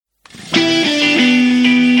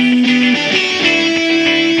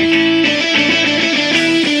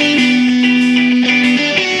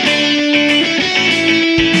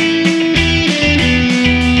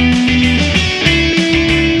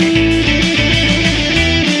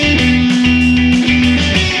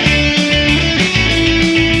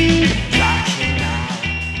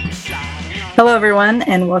Hello, everyone,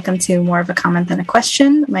 and welcome to More of a Comment Than a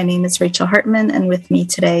Question. My name is Rachel Hartman, and with me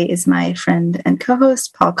today is my friend and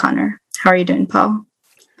co-host, Paul Connor. How are you doing, Paul?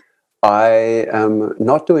 I am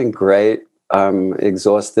not doing great. I'm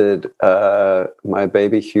exhausted. My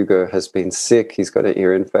baby Hugo has been sick. He's got an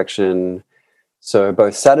ear infection. So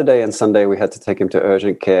both Saturday and Sunday, we had to take him to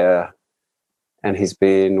urgent care. And he's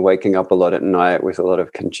been waking up a lot at night with a lot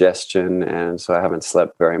of congestion. And so I haven't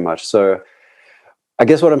slept very much. So I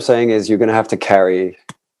guess what I'm saying is you're going to have to carry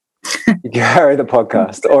the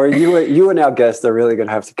podcast, or you and our guest are really going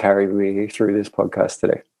to have to carry me through this podcast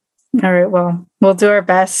today. All right. Well, we'll do our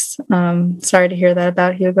best. Sorry to hear that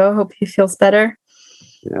about Hugo. Hope he feels better.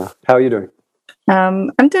 Yeah. How are you doing?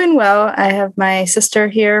 I'm doing well. I have my sister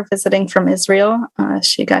here visiting from Israel.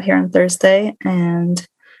 She got here on Thursday, and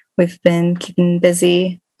we've been keeping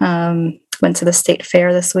busy. Went to the state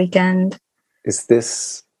fair this weekend. Is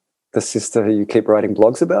this the sister who you keep writing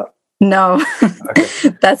blogs about? No,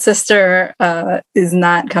 Okay. that sister is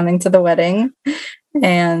not coming to the wedding,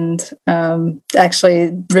 and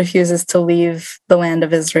actually refuses to leave the land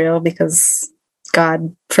of Israel because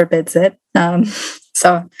God forbids it.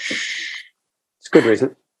 So It's a good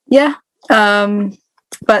reason. yeah.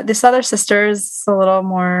 But this other sister is a little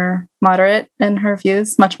more moderate in her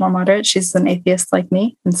views, much more moderate. She's an atheist like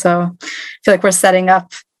me. And so I feel like we're setting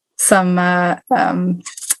up some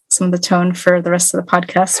of the tone for the rest of the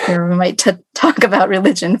podcast, where we might talk about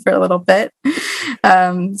religion for a little bit.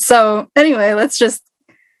 So anyway, let's just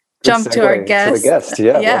jump to our guest. To the guest,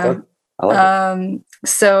 yeah. Yeah. I like it.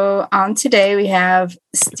 So on today we have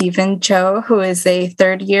Stephen Cho, who is a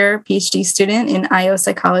third-year PhD student in IO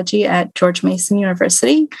psychology at George Mason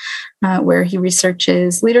University, where he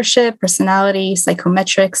researches leadership, personality,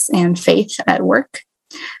 psychometrics, and faith at work.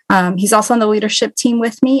 He's also on the leadership team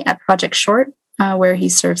with me at Project Short, where he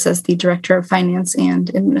serves as the Director of Finance and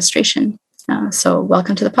Administration. So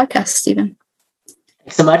welcome to the podcast, Stephen.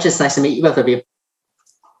 Thanks so much. It's nice to meet you, both of you.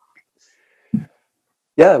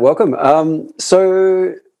 Yeah, welcome.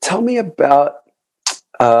 So tell me about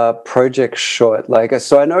Project Short.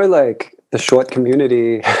 So I know the short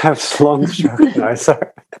community has long short. No, sorry.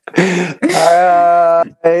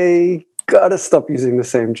 I gotta stop using the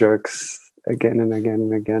same jokes again and again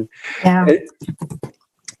and again. Yeah.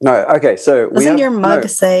 No, okay. So doesn't your mug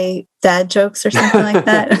say dad jokes or something like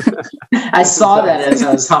that? I saw that as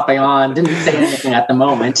I was hopping on. Didn't say anything at the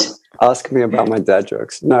moment. Ask me about my dad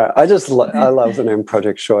jokes. No, I love the name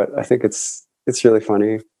Project Short. I think it's really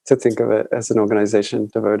funny to think of it as an organization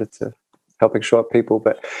devoted to helping short people.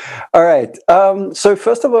 But all right. So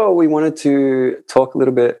first of all, we wanted to talk a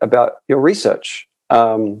little bit about your research.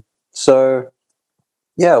 So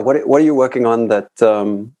yeah, what are you working on that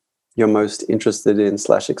you're most interested in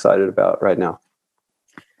 / excited about right now?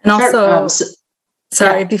 And also,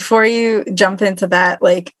 sorry, before you jump into that,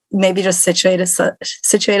 maybe just situate us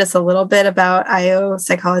a little bit about IO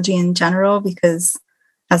psychology in general, because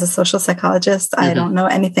as a social psychologist, I don't know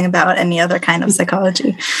anything about any other kind of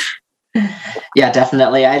psychology. Yeah,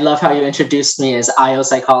 definitely. I love how you introduced me as IO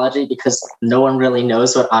psychology, because no one really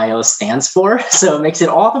knows what IO stands for. So it makes it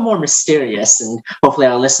all the more mysterious. And hopefully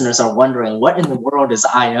our listeners are wondering, what in the world is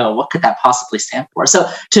IO? What could that possibly stand for? So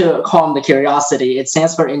to calm the curiosity, it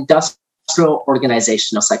stands for Industrial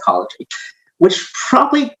Organizational Psychology, which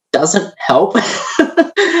probably doesn't help.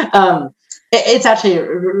 It's actually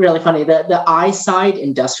really funny. The I side,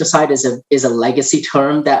 industrial side, is a legacy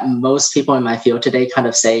term that most people in my field today kind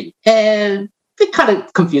of say, it kind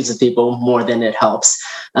of confuses people more than it helps.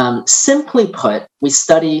 Simply put, we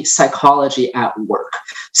study psychology at work.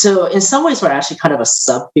 So in some ways, we're actually kind of a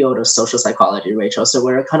subfield of social psychology, Rachel. So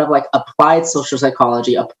we're kind of like applied social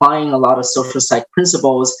psychology, applying a lot of social psych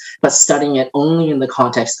principles, but studying it only in the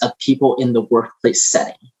context of people in the workplace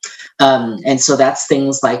setting. And so that's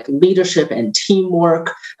things like leadership and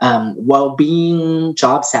teamwork, well-being,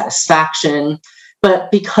 job satisfaction.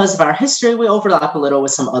 But because of our history, we overlap a little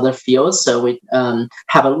with some other fields. So we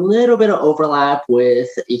have a little bit of overlap with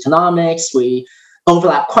economics. We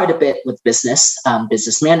overlap quite a bit with business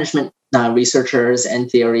management researchers and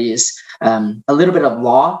theories, a little bit of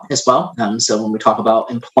law as well. So when we talk about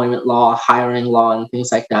employment law, hiring law, and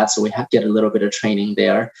things like that, so we have to get a little bit of training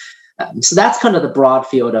there. So that's kind of the broad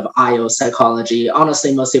field of IO psychology.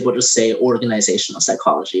 Honestly, most people just say organizational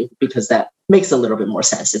psychology because that makes a little bit more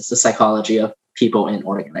sense. It's the psychology of people in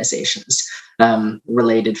organizations.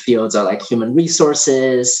 Related fields are like human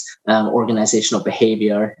resources, organizational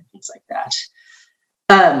behavior, and things like that.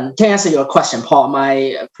 To answer your question, Paul,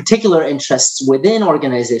 my particular interests within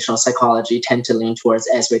organizational psychology tend to lean towards,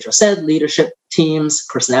 as Rachel said, leadership, teams,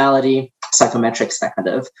 personality, psychometrics,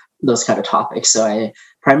 those kind of topics. So I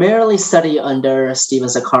primarily study under Steven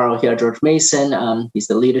Zaccaro here at George Mason. He's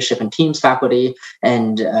the leadership and teams faculty,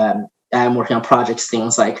 and I'm working on projects,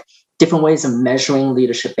 things like different ways of measuring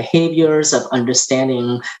leadership behaviors, of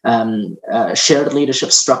understanding shared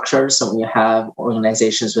leadership structures. So when you have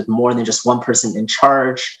organizations with more than just one person in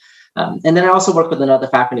charge. And then I also work with another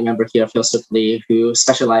faculty member here, Phil Lee, who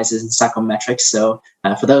specializes in psychometrics. So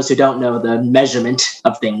for those who don't know, the measurement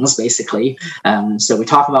of things, basically. So we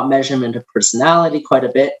talk about measurement of personality quite a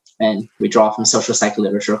bit, and we draw from social psych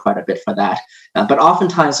literature quite a bit for that. But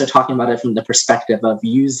oftentimes they're talking about it from the perspective of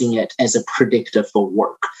using it as a predictor for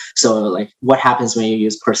work. So like what happens when you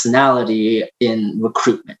use personality in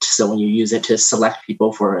recruitment? So when you use it to select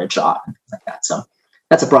people for a job, and things like that. So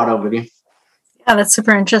that's a broad overview. Yeah, that's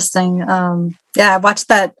super interesting. Yeah, I watched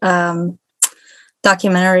that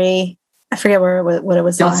documentary. I forget what it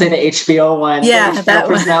was. Don't say the HBO one. Yeah, HBO that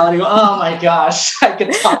personality. One. Oh my gosh, I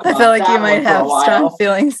could talk about I feel like that you might have strong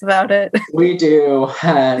feelings about it. We do.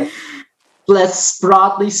 Let's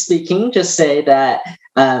broadly speaking just say that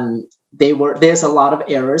there's a lot of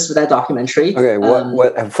errors with that documentary. Okay, wait,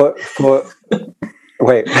 what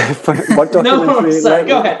documentary? No, sorry,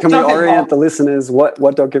 go ahead. Can we orient the listeners?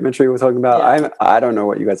 What documentary we're talking about? Yeah. I don't know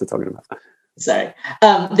what you guys are talking about. Sorry.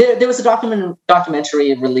 There was a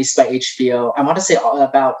documentary released by HBO, I want to say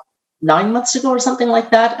about 9 months ago or something like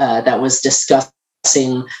that, that was discussing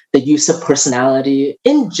the use of personality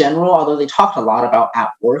in general, although they talked a lot about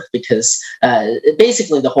at work, because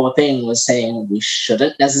basically the whole thing was saying we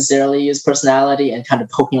shouldn't necessarily use personality, and kind of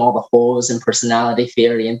poking all the holes in personality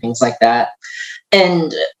theory and things like that.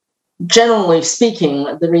 And generally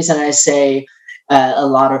speaking, the reason I say a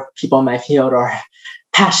lot of people in my field are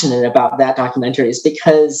passionate about that documentary is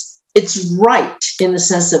because it's right in the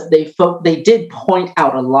sense that they did point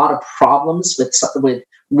out a lot of problems with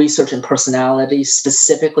research and personality,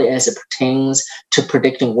 specifically as it pertains to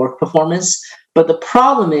predicting work performance. But the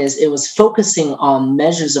problem is it was focusing on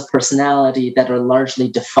measures of personality that are largely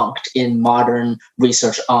defunct in modern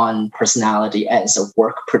research on personality as a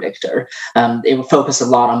work predictor. It would focus a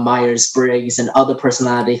lot on Myers-Briggs and other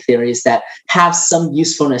personality theories that have some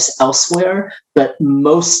usefulness elsewhere, but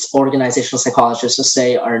most organizational psychologists will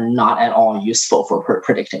say are not at all useful for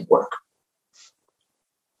predicting work.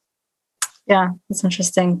 Yeah, that's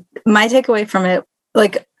interesting. My takeaway from it,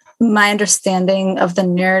 like my understanding of the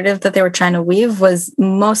narrative that they were trying to weave was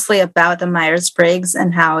mostly about the Myers-Briggs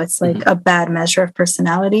and how it's like a bad measure of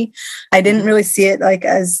personality. I didn't really see it like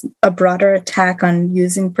as a broader attack on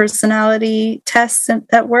using personality tests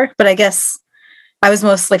at work, but I guess I was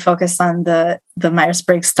mostly focused on the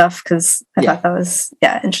Myers-Briggs stuff because I thought that was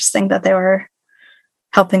interesting that they were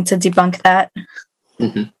helping to debunk that.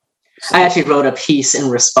 Mm-hmm. I actually wrote a piece in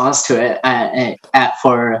response to it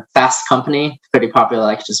for Fast Company, pretty popular,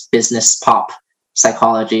 like just business pop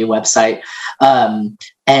psychology website,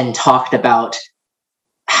 and talked about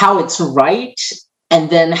how it's right and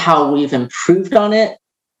then how we've improved on it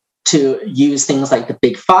to use things like the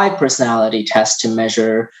Big Five personality test to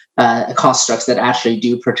measure constructs that actually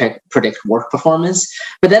do predict work performance.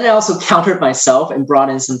 But then I also countered myself and brought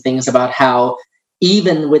in some things about how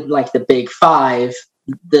even with like the Big Five,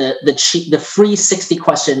 the free 60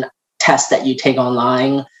 question test that you take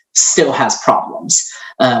online still has problems.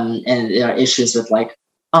 And there are issues with like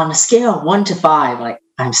on a scale of 1 to 5, like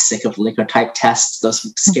I'm sick of Likert type tests, those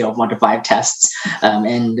scale of 1 to 5 tests.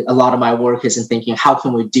 And a lot of my work is in thinking, how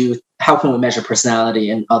can we measure personality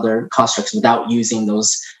in other constructs without using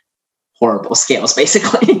those horrible scales,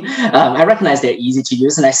 basically. I recognize they're easy to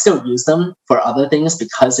use, and I still use them for other things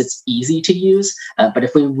because it's easy to use. But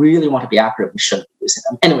if we really want to be accurate, we shouldn't be using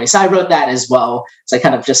them. Anyway, so I wrote that as well. So I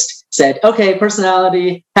kind of just said, okay,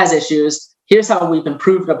 personality has issues. Here's how we've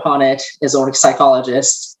improved upon it as org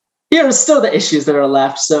psychologists. Here are still the issues that are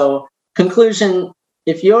left. So conclusion,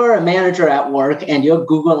 if you're a manager at work and you're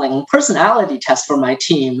Googling personality test for my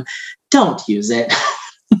team, don't use it.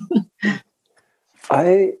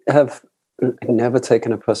 I have never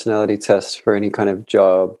taken a personality test for any kind of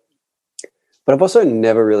job, but I've also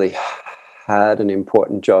never really had an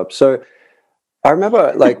important job. So I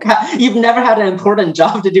remember, like, you've never had an important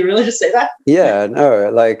job. Did you really just say that? Yeah, no,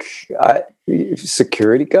 like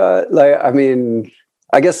security guard. Like, I mean,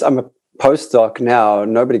 I guess I'm a postdoc now.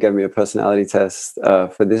 Nobody gave me a personality test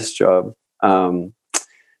for this job.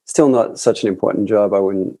 Still not such an important job. I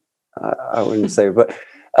wouldn't say, but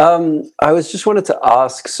I was just wanted to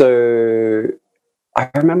ask. So I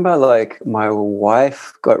remember, like, my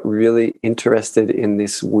wife got really interested in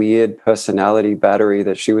this weird personality battery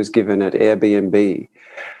that she was given at Airbnb,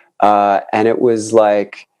 and it was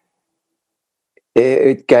like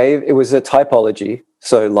it was a typology.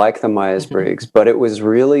 So like the Myers-Briggs, but it was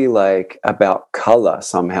really like about color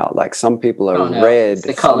somehow. Like some people are red, it's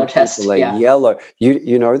the color test. People are yellow.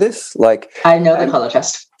 You know this? Like I know the color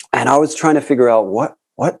test. And I was trying to figure out what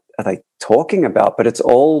are they talking about, but it's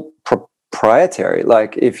all proprietary.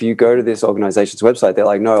 Like if you go to this organization's website, they're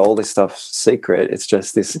like, no, all this stuff's secret. It's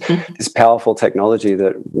just this this powerful technology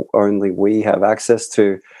that only we have access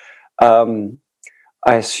to.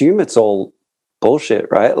 I assume it's all bullshit,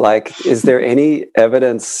 right? Like, is there any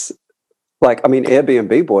evidence? Like, I mean,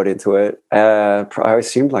 Airbnb bought into it. I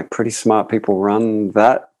assumed like pretty smart people run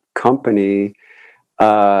that company,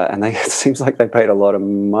 and it seems like they paid a lot of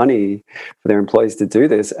money for their employees to do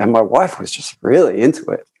this. And my wife was just really into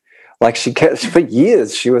it. Like for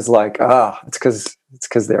years, she was like, it's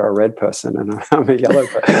because they're a red person and I'm a yellow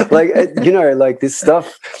person. Like, like this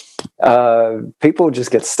stuff, people just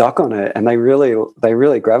get stuck on it and they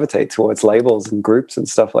really gravitate towards labels and groups and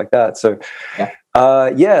stuff like that. So,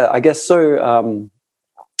 I guess so.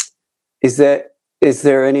 Is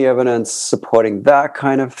there any evidence supporting that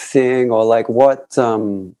kind of thing, or like what,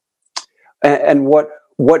 and what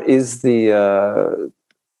is the,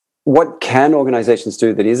 what can organizations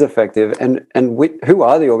do that is effective, and who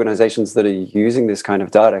are the organizations that are using this kind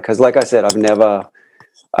of data? Because like I said, I've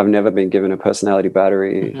never been given a personality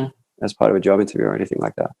battery as part of a job interview or anything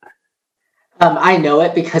like that. I know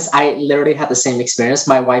it because I literally had the same experience.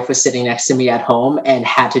 My wife was sitting next to me at home and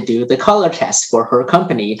had to do the color test for her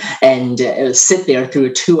company and sit there through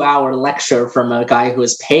a 2-hour lecture from a guy who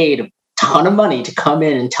was paid a ton of money to come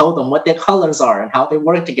in and tell them what their colors are and how they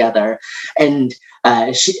work together. And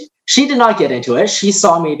she did not get into it. She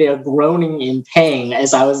saw me there groaning in pain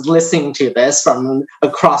as I was listening to this from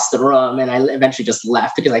across the room, and I eventually just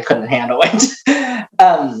left because I couldn't handle it.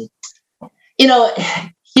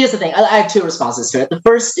 Here's the thing. I have two responses to it. The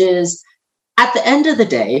first is, at the end of the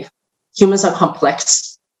day, humans are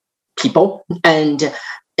complex people, and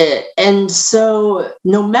so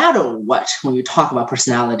no matter what, when you talk about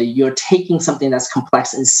personality, you're taking something that's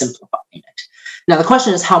complex and simplifying it. Now, the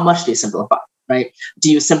question is, how much do you simplify? Right? Do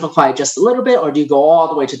you simplify just a little bit, or do you go all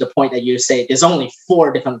the way to the point that you say there's only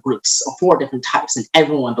 4 different groups or 4 different types and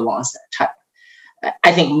everyone belongs to that type?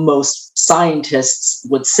 I think most scientists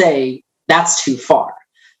would say that's too far.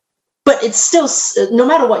 But it's still, no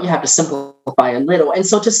matter what, you have to simplify a little. And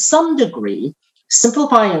so to some degree,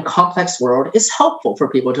 simplifying a complex world is helpful for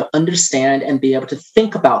people to understand and be able to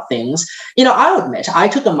think about things. I'll admit, I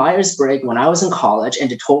took a Myers-Briggs when I was in college, and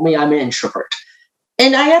it told me I'm an introvert.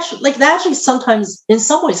 And that sometimes in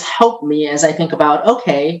some ways helped me as I think about,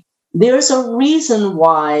 okay, there's a reason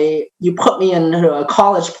why you put me in a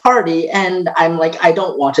college party and I'm like, I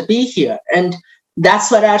don't want to be here. And that's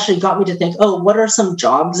what actually got me to think, what are some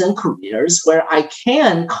jobs and careers where I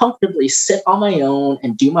can comfortably sit on my own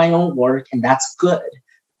and do my own work, and that's good.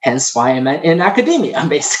 Hence why I'm in academia,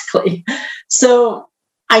 basically. So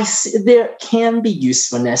I see there can be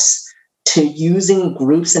usefulness to using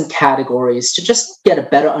groups and categories to just get a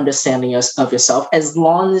better understanding of yourself, as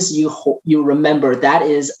long as you remember that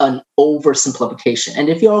is an oversimplification. And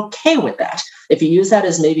if you're okay with that, if you use that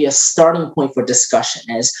as maybe a starting point for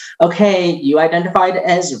discussion, as, okay, you identified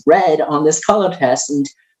as red on this color test, and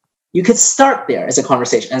you could start there as a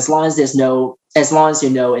conversation, as long as you know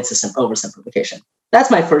it's an oversimplification.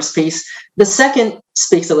 That's my first piece. The second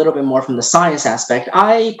speaks a little bit more from the science aspect.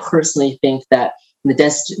 I personally think that the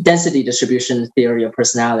density distribution theory of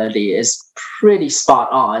personality is pretty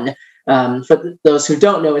spot on. For those who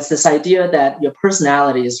don't know, it's this idea that your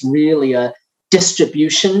personality is really a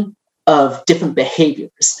distribution of different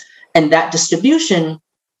behaviors. And that distribution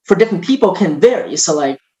for different people can vary. So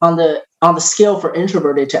like on the scale for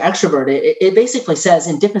introverted to extroverted, it basically says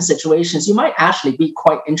in different situations, you might actually be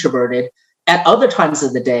quite introverted. At other times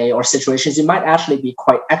of the day or situations, you might actually be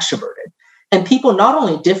quite extroverted. And people not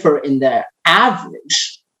only differ in their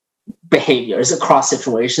average behaviors across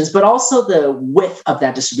situations, but also the width of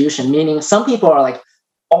that distribution, meaning some people are like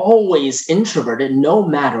always introverted no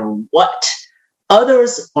matter what.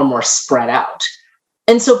 Others are more spread out.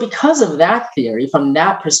 And so because of that theory, from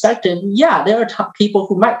that perspective, there are people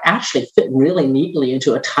who might actually fit really neatly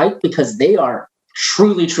into a type because they are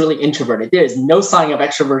truly, truly introverted. There is no sign of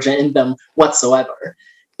extroversion in them whatsoever.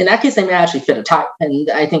 In that case, they may actually fit a type. And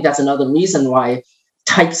I think that's another reason why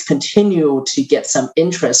types continue to get some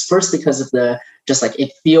interest. First, because of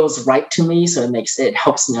it feels right to me. So it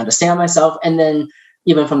helps me understand myself. And then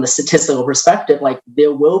even from the statistical perspective, like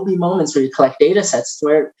there will be moments where you collect data sets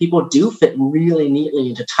where people do fit really neatly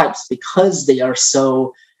into types because they are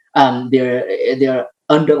so, their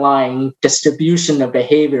underlying distribution of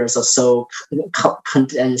behaviors are so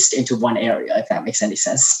condensed into one area, if that makes any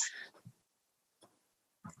sense.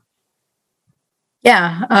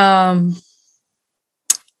 Yeah.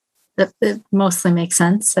 It mostly makes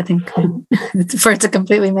sense. I think for it to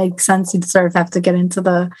completely make sense, you'd sort of have to get into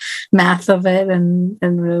the math of it and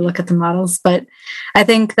really look at the models. But I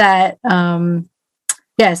think that,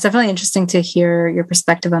 it's definitely interesting to hear your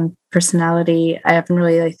perspective on personality. I haven't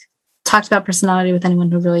really talked about personality with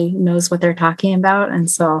anyone who really knows what they're talking about. And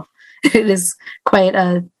so it is quite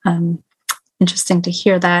interesting to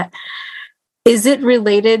hear that. Is it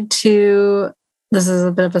related to, this is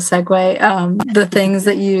a bit of a segue, the things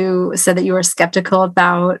that you said that you were skeptical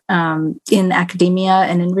about in academia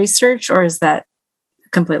and in research, or is that a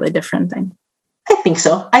completely different thing? I think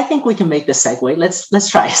so. I think we can make the segue. Let's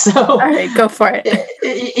try. So, all right, go for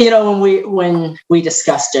it. When we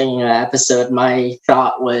discussed during an episode, my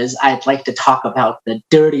thought was I'd like to talk about the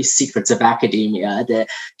dirty secrets of academia.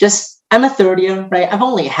 I'm a third year, right? I've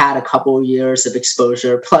only had a couple years of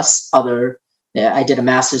exposure, plus I did a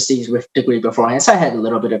master's degree beforehand, so I had a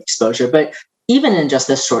little bit of exposure. But even in just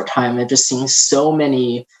this short time, I've just seen so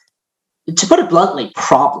many, to put it bluntly,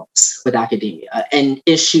 problems with academia and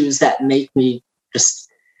issues that make me just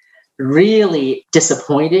really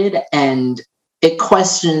disappointed, and it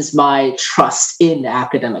questions my trust in the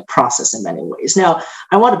academic process in many ways. Now,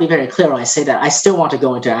 I want to be very clear when I say that I still want to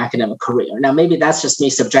go into an academic career. Now, maybe that's just me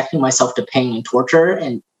subjecting myself to pain and torture,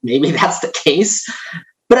 and maybe that's the case,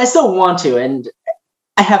 but I still want to. And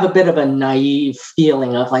I have a bit of a naive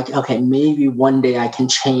feeling of okay, maybe one day I can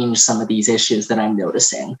change some of these issues that I'm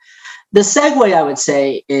noticing. The segue, I would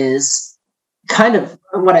say, is kind of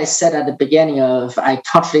what I said at the beginning of, I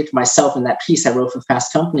contradicted myself in that piece I wrote for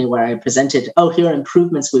Fast Company, where I presented, here are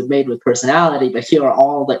improvements we've made with personality, but here are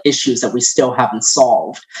all the issues that we still haven't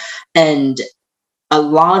solved. And a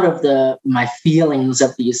lot of my feelings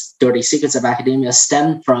of these dirty secrets of academia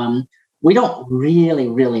stem from, we don't really,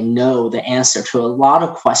 really know the answer to a lot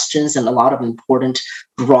of questions and a lot of important,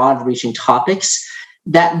 broad-reaching topics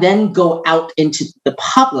that then go out into the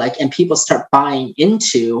public and people start buying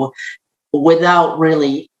into without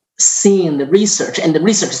really seeing the research. And the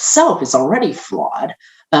research itself is already flawed.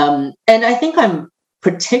 And I think I'm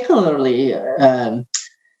particularly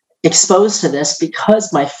exposed to this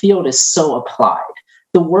because my field is so applied.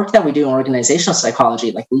 The work that we do in organizational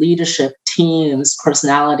psychology, like leadership, teams,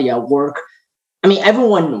 personality at work,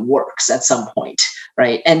 everyone works at some point,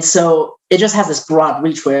 right? And so it just has this broad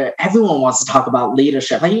reach where everyone wants to talk about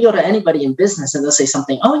leadership. You go to anybody in business and they'll say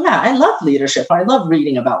something, oh yeah, I love leadership. I love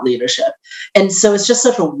reading about leadership. And so it's just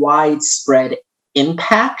such a widespread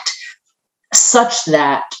impact such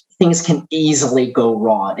that things can easily go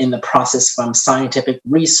wrong in the process from scientific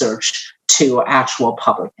research to actual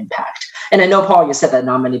public impact. And I know, Paul, you said that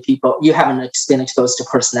not many people, you haven't been exposed to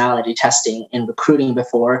personality testing in recruiting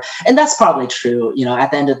before. And that's probably true.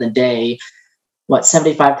 At the end of the day,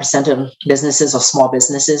 75% of businesses or small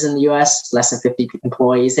businesses in the US, less than 50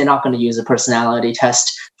 employees, they're not going to use a personality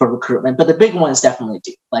test for recruitment, but the big ones definitely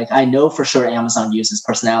do. I know for sure Amazon uses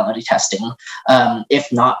personality testing,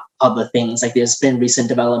 if not other things. There's been recent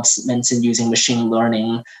developments in using machine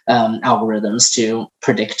learning algorithms to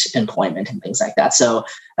predict employment and things like that. So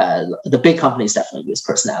the big companies definitely use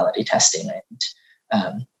personality testing,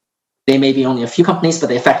 and they may be only a few companies, but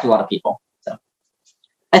they affect a lot of people.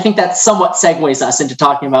 I think that somewhat segues us into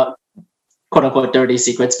talking about quote unquote dirty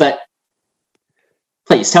secrets, but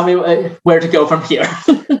please tell me where to go from here.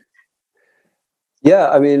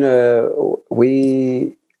 Yeah,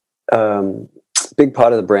 we big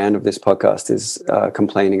part of the brand of this podcast is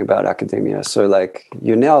complaining about academia. So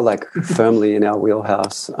you're now firmly in our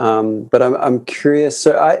wheelhouse. But I'm curious.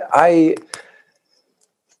 So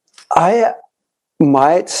I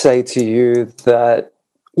might say to you that,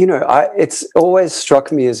 it's always struck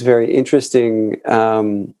me as very interesting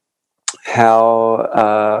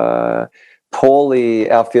how poorly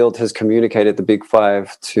our field has communicated the Big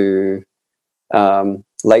Five to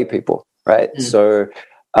lay people, right? Mm. So,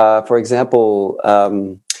 for example,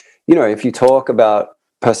 if you talk about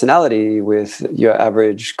personality with your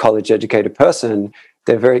average college-educated person,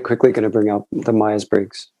 they're very quickly going to bring up the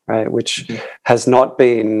Myers-Briggs, right? Which has not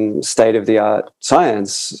been state-of-the-art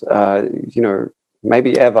science,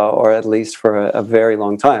 maybe ever, or at least for a very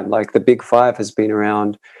long time. The Big Five has been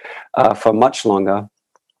around for much longer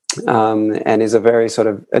and is a very sort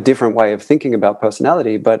of a different way of thinking about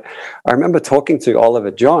personality. But I remember talking to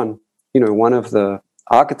Oliver John, one of the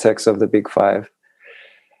architects of the Big Five,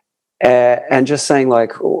 and just saying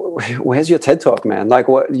where's your TED Talk, man?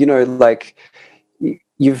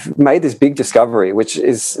 You've made this big discovery, which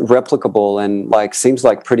is replicable and seems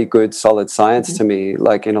like pretty good, solid science to me,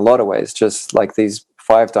 in a lot of ways, just these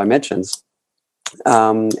 5 dimensions.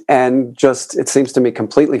 And just, it seems to me,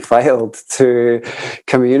 completely failed to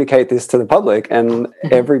communicate this to the public. And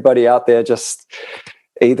everybody out there just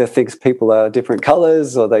either thinks people are different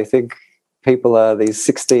colors, or they think people are these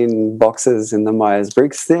 16 boxes in the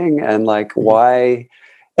Myers-Briggs thing. And like, why?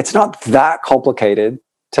 It's not that complicated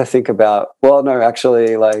to think about, well, no,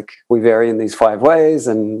 actually, like, we vary in these 5 ways,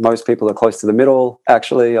 and most people are close to the middle,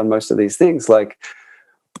 actually, on most of these things. Like,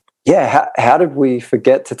 yeah, how did we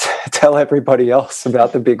forget to tell everybody else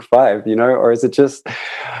about the big 5, you know? Or is it just,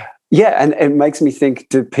 yeah, and it makes me think,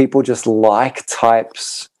 do people just like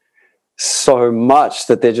types so much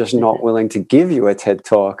that they're just not willing to give you a TED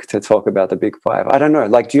Talk to talk about the big 5? I don't know.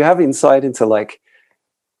 Like, do you have insight into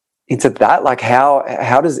that? Like, how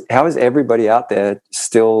is everybody out there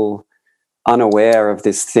still unaware of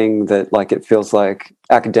this thing that, like, it feels like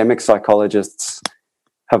academic psychologists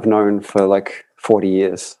have known for like 40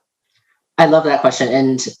 years? I love that question,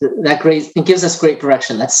 and it gives us great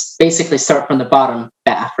direction. Let's basically start from the bottom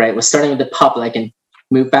back, right? We're starting with the public and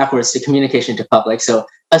move backwards to communication to public. So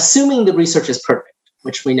assuming the research is perfect,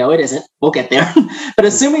 which we know it isn't, we'll get there. But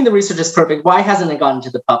assuming the research is perfect, why hasn't it gotten to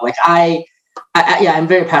the public? I'm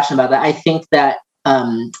very passionate about that. I think that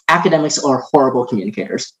academics are horrible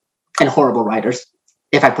communicators and horrible writers,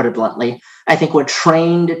 if I put it bluntly. I think we're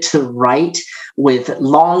trained to write with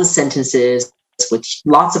long sentences, with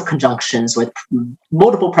lots of conjunctions, with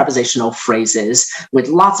multiple prepositional phrases, with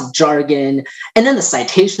lots of jargon, and then the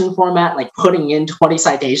citation format, like putting in 20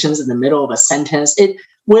 citations in the middle of a sentence.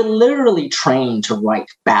 We're literally trained to write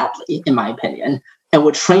badly, in my opinion, and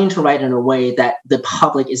we're trained to write in a way that the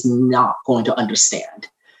public is not going to understand.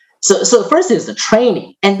 So the first is the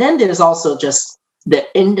training, and then there's also just the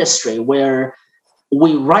industry where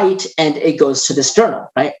we write and it goes to this journal,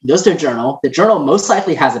 right? It goes to a journal. The journal most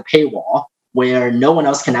likely has a paywall where no one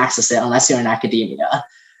else can access it unless you're in academia.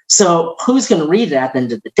 So who's going to read it at the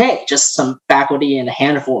end of the day? Just some faculty and a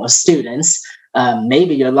handful of students.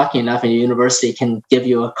 Maybe you're lucky enough and your university can give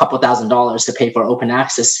you a couple $1,000s to pay for open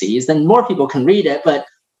access fees. Then more people can read it. But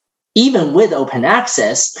even with open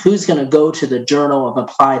access, who's going to go to the Journal of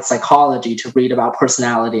Applied Psychology to read about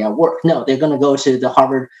personality at work? No, they're going to go to the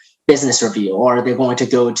Harvard Business Review, or they're going to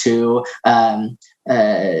go to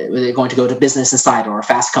Business Insider or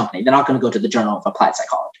Fast Company. They're not going to go to the Journal of Applied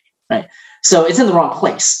Psychology, right? So it's in the wrong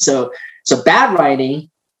place. So bad writing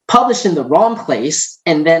published in the wrong place,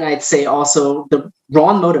 and then I'd say also the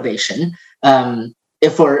wrong motivation.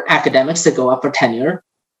 If for academics to go up for tenure,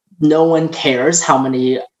 no one cares how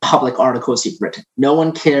many public articles you've written. No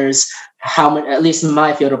one cares how many, at least in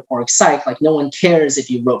my field of org psych, like no one cares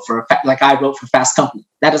if you wrote for, like I wrote for Fast Company.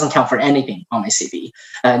 That doesn't count for anything on my CV.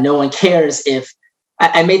 No one cares if,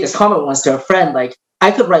 I made this comment once to a friend, like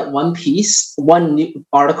I could write one piece, one new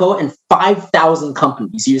article, and 5,000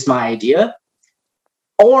 companies use my idea.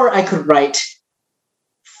 Or I could write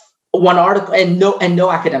one article and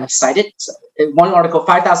no academics cite it. So one article,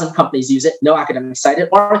 5,000 companies use it, no academics cite it.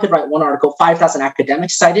 Or I could write one article, 5,000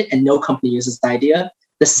 academics cite it, and no company uses the idea.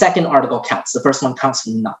 The second article counts. The first one counts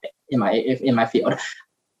for nothing in my field.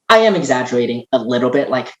 I am exaggerating a little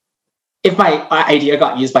bit. Like if my idea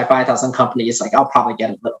got used by 5,000 companies, like I'll probably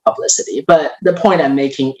get a little publicity. But the point I'm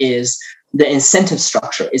making is the incentive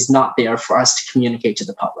structure is not there for us to communicate to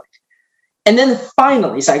the public. And then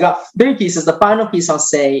finally, so I got 3 pieces. The final piece I'll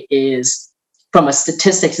say is from a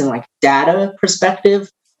statistics and like data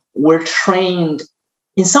perspective, we're trained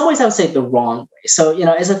in some ways, I would say the wrong way. So,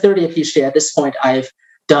 as a third-year PhD at this point, I've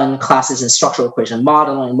done classes in structural equation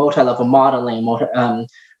modeling, multi-level modeling,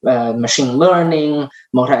 machine learning,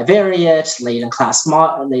 multivariate, latent class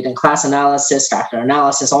analysis, factor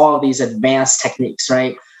analysis, all of these advanced techniques,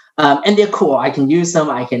 right? And they're cool. I can use them.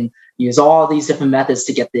 I can use all these different methods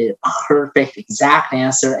to get the perfect, exact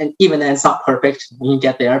answer. And even then, it's not perfect. We can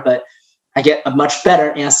get there, but I get a much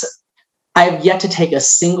better answer. I have yet to take a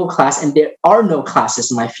single class, and there are no classes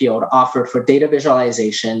in my field offered for data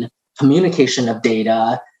visualization, communication of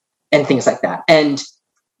data, and things like that. And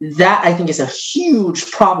that, I think, is a huge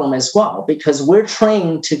problem as well, because we're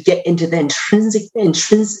trained to get into the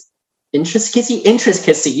intricacies.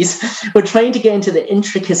 We're trying to get into the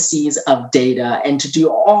intricacies of data and to do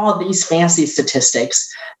all these fancy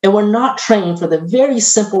statistics. And we're not trained for the very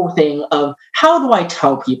simple thing of how do I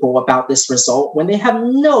tell people about this result when they have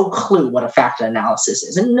no clue what a factor analysis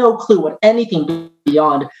is and no clue what anything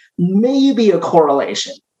beyond maybe a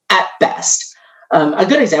correlation at best. A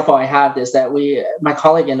good example I have is that my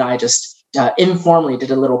colleague and I just informally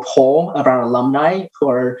did a little poll of our alumni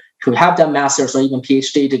who have done master's or even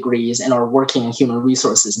PhD degrees and are working in human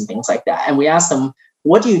resources and things like that. And we asked them,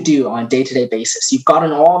 what do you do on a day-to-day basis? You've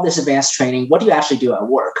gotten all this advanced training. What do you actually do at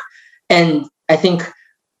work? And I think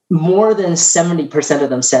more than 70% of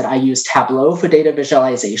them said, I use Tableau for data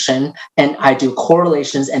visualization, and I do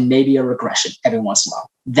correlations and maybe a regression every once in a while.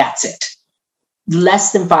 That's it.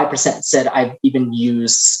 Less than 5% said I've even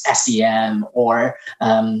used SEM or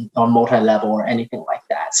multi-level or anything like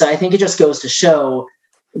that. So I think it just goes to show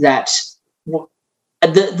that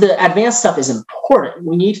the advanced stuff is important.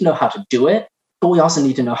 We need to know how to do it, but we also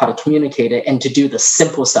need to know how to communicate it and to do the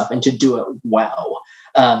simple stuff and to do it well.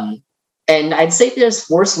 And I'd say there's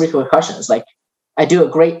worse repercussions. Like, I do a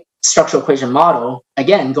great structural equation model.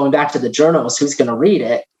 Again, going back to the journals, who's going to read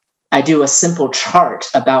it? I do a simple chart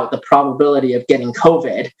about the probability of getting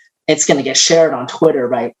COVID. It's going to get shared on Twitter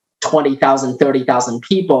by 20,000, 30,000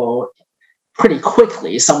 people pretty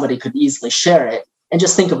quickly. Somebody could easily share it, and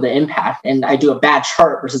just think of the impact. And I do a bad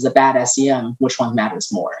chart versus a bad SEM. Which one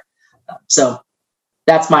matters more? So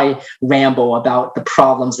that's my ramble about the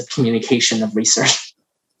problems of communication of research.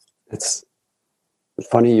 It's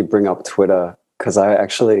funny you bring up Twitter, because I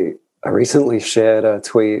recently shared a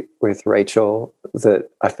tweet with Rachel that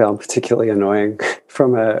I found particularly annoying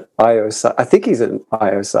from a IO psych. I think he's an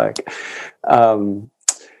IO psych.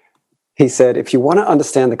 He said, if you want to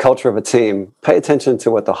understand the culture of a team, pay attention to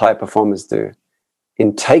what the high performers do.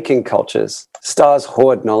 In taking cultures, stars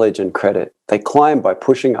hoard knowledge and credit. They climb by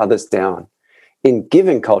pushing others down. In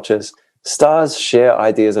giving cultures, stars share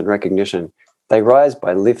ideas and recognition. They rise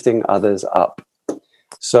by lifting others up.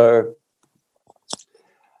 So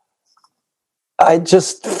I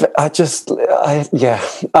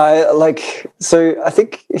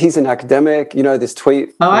think he's an academic, this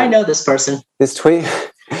tweet. Oh, I know this person. This tweet.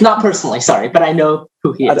 Not personally, sorry, but I know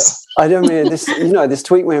who he is. I don't mean this, this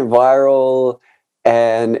tweet went viral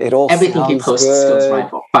and it all everything he posts goes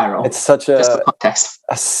viral. It's such a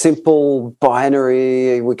simple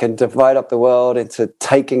binary. We can divide up the world into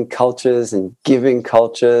taking cultures and giving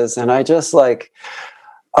cultures. And I just I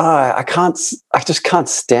just can't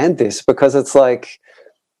stand this, because it's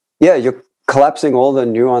you're collapsing all the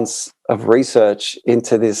nuance of research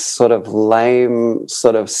into this sort of lame,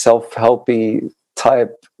 sort of self-helpy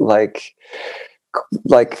type, like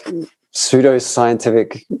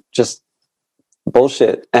pseudo-scientific just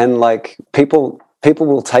bullshit. And people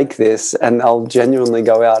will take this and they'll genuinely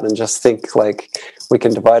go out and just think we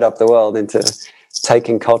can divide up the world into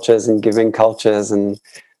taking cultures and giving cultures, and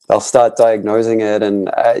they'll start diagnosing it. And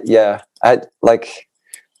I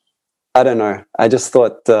don't know. I just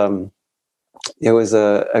thought it was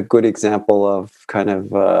a good example of kind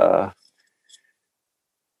of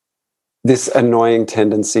this annoying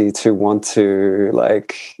tendency to want to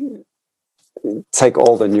take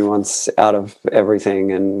all the nuance out of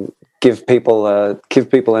everything and give people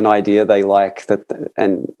an idea they like,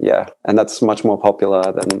 and that's much more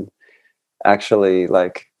popular than actually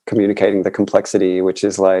communicating the complexity, which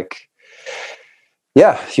is there's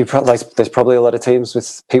probably a lot of teams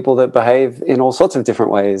with people that behave in all sorts of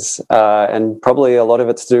different ways, and probably a lot of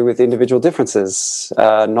it's to do with individual differences,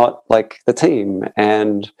 not the team.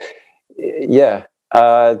 And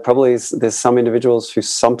probably there's some individuals who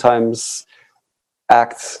sometimes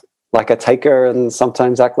act like a taker and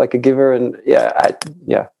sometimes act like a giver. And I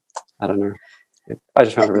don't know. I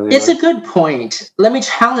just found it really annoying. A good point. Let me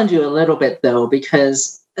challenge you a little bit, though,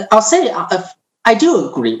 because I'll say I do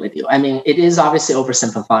agree with you. I mean, it is obviously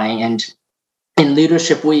oversimplifying. And in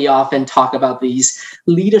leadership, we often talk about these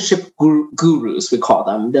leadership gurus, we call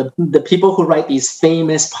them, the people who write these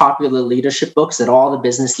famous, popular leadership books that all the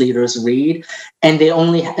business leaders read. And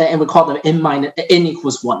we call them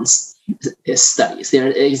N=1 studies.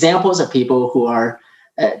 They're examples of people who are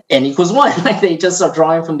N=1. They just are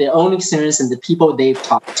drawing from their own experience and the people they've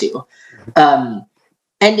talked to. And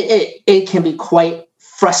it can be quite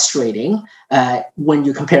frustrating when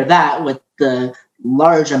you compare that with the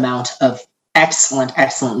large amount of excellent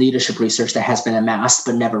leadership research that has been amassed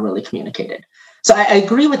but never really communicated. So I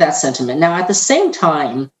agree with that sentiment. Now, at the same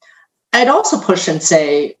time, I'd also push and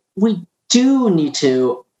say we do need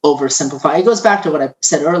to oversimplify. It goes back to what I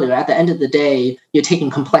said earlier. At the end of the day, you're taking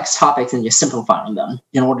complex topics and you're simplifying them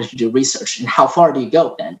in order to do research. And how far do you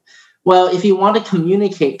go then? Well, if you want to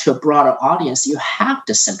communicate to a broader audience, you have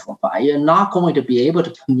to simplify. You're not going to be able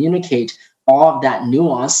to communicate all of that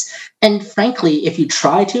nuance. And frankly, if you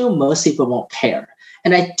try to, most people won't care.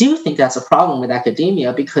 And I do think that's a problem with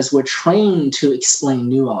academia, because we're trained to explain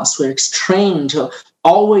nuance. We're trained to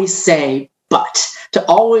always say, but, to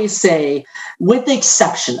always say, with the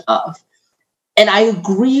exception of. And I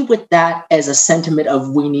agree with that as a sentiment of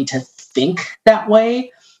we need to think that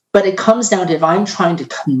way. But it comes down to, if I'm trying to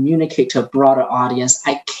communicate to a broader audience,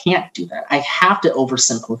 I can't do that. I have to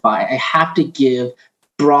oversimplify. I have to give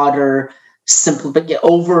broader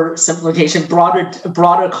oversimplification,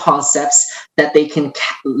 broader concepts that they can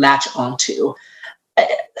latch onto.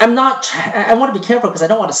 I want to be careful because I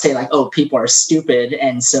don't want to say like, oh, people are stupid,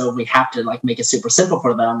 and so we have to like make it super simple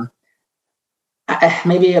for them.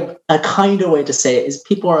 Maybe a kinder way to say it is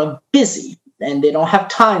people are busy and they don't have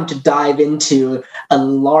time to dive into a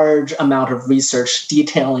large amount of research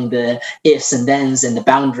detailing the ifs and thens and the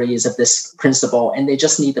boundaries of this principle, and they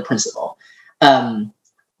just need the principle.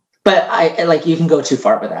 But I like, you can go too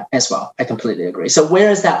far with that as well. I completely agree. So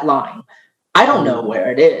where is that line? I don't know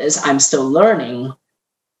where it is. I'm still learning,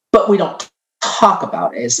 but we don't talk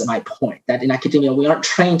about it, is my point. That in academia, we aren't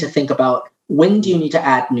trained to think about when do you need to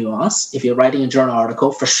add nuance. If you're writing a journal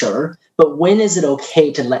article, for sure. But when is it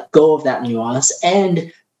okay to let go of that nuance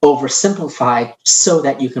and oversimplify so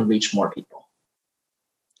that you can reach more people?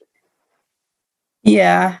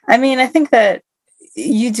 Yeah. I mean, I think that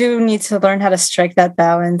you do need to learn how to strike that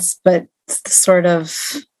balance, but it's the sort of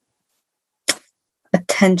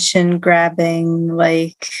attention grabbing,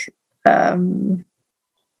 like, I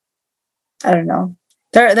don't know.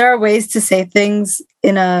 There are ways to say things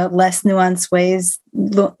in a less nuanced way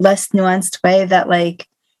that like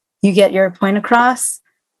you get your point across,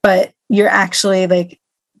 but you're actually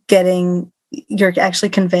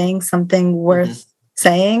conveying something worth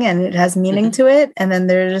saying, and it has meaning to it. And then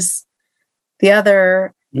there's the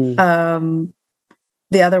other way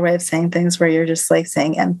of saying things where you're just like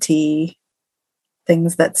saying empty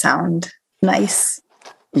things that sound nice.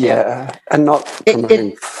 Yeah, and not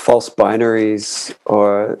promoting false binaries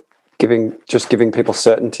or giving people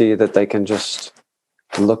certainty that they can just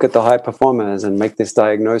look at the high performers and make this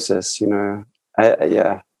diagnosis. You know,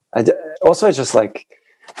 also just like,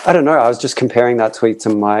 I don't know. I was just comparing that tweet to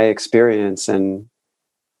my experience, and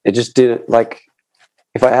it just didn't, like,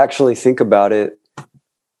 if I actually think about it,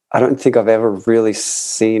 I don't think I've ever really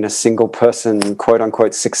seen a single person, quote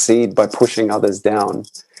unquote, succeed by pushing others down.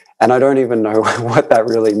 And I don't even know what that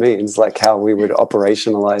really means, like how we would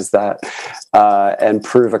operationalize that and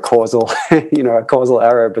prove a causal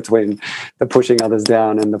arrow between the pushing others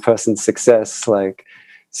down and the person's success. Like,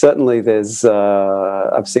 certainly there's,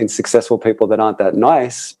 I've seen successful people that aren't that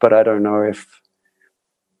nice, but I don't know if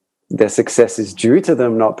their success is due to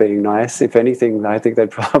them not being nice. If anything, I think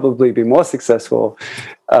they'd probably be more successful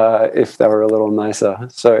if they were a little nicer.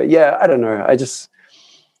 So yeah, I don't know.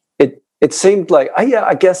 It seemed like,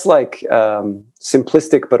 I guess like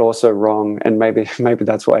simplistic, but also wrong. And maybe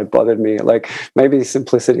that's why it bothered me. Like, maybe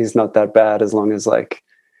simplicity is not that bad as long as like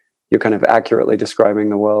you're kind of accurately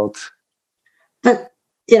describing the world. But,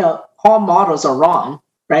 all models are wrong,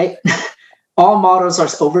 right? All models are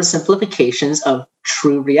oversimplifications of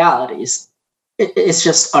true realities. It's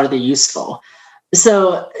just, are they useful?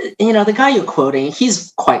 So, the guy you're quoting,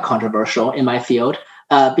 he's quite controversial in my field.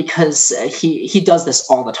 Because he does this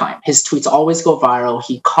all the time. His tweets always go viral.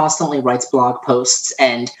 He constantly writes blog posts,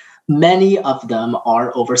 and many of them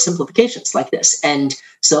are oversimplifications like this. And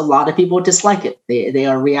so a lot of people dislike it. They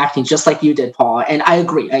are reacting just like you did, Paul. And I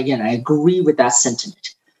agree. Again, I agree with that sentiment.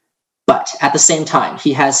 But at the same time,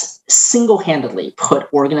 he has single-handedly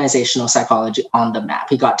put organizational psychology on the map.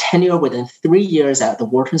 He got tenure within 3 years at the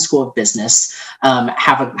Wharton School of Business,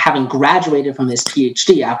 having graduated from his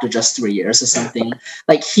PhD after just 3 years or something.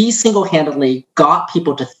 Like, he single-handedly got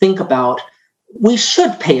people to think about, we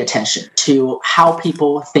should pay attention to how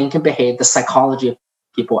people think and behave, the psychology of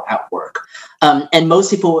people at work. And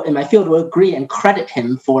most people in my field will agree and credit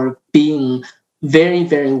him for being very,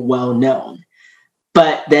 very well known.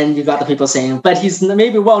 But then you got the people saying, but he's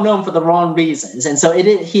maybe well known for the wrong reasons. And so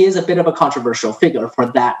he is a bit of a controversial figure for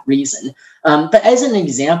that reason. But as an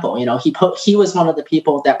example, he was one of the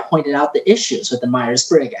people that pointed out the issues with the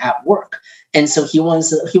Myers-Briggs at work. And so he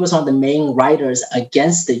was one of the main writers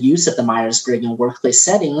against the use of the Myers-Briggs in workplace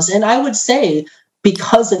settings. And I would say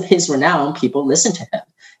because of his renown, people listen to him.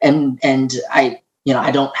 And I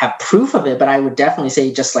don't have proof of it, but I would definitely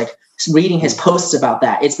say, just like reading his posts about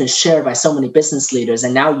that, it's been shared by so many business leaders.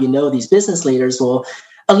 And now, these business leaders will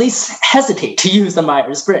at least hesitate to use the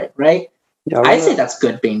Myers-Briggs, right? Yeah, I'd say that's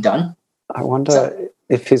good being done. I wonder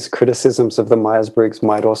if his criticisms of the Myers-Briggs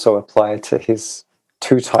might also apply to his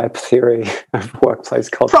two-type theory of workplace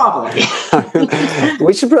culture. Probably.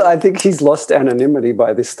 I think he's lost anonymity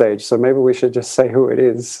by this stage, so maybe we should just say who it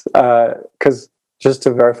is, because just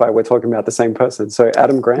to verify, we're talking about the same person. So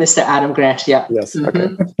Adam Grant? Mr. Adam Grant, yeah. Yes, okay.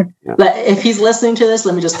 Yeah. If he's listening to this,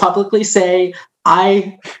 let me just publicly say,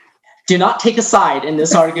 I do not take a side in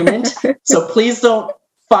this argument. So please don't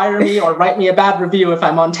fire me or write me a bad review if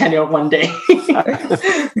I'm on tenure one day.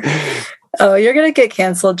 Oh, you're going to get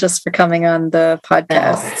canceled just for coming on the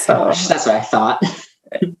podcast. Gosh, that's what I thought.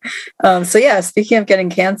 So yeah, speaking of getting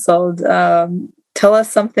canceled, tell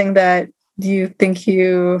us something that you think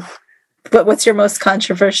what's your most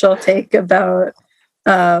controversial take about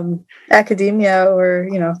academia or,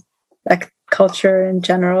 culture in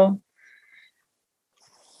general?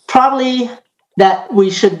 Probably that we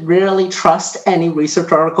should really trust any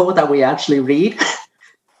research article that we actually read.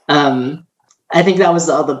 I think that was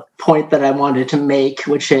the other point that I wanted to make,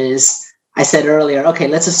 which is, I said earlier, okay,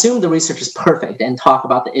 let's assume the research is perfect and talk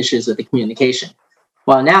about the issues with the communication.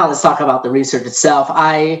 Well, now let's talk about the research itself.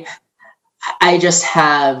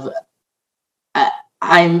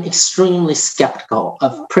 I'm extremely skeptical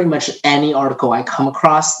of pretty much any article I come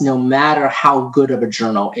across, no matter how good of a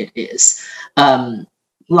journal it is.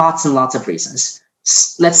 Lots and lots of reasons.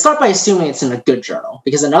 Let's start by assuming it's in a good journal,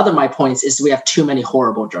 because another of my points is we have too many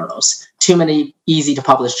horrible journals, too many easy to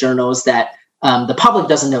publish journals that the public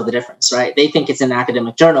doesn't know the difference, right? They think it's an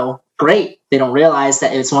academic journal. Great. They don't realize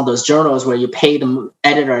that it's one of those journals where you pay the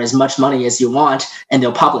editor as much money as you want and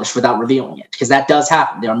they'll publish without reviewing it, because that does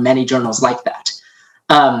happen. There are many journals like that.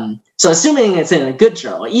 So assuming it's in a good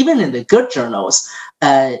journal, even in the good journals,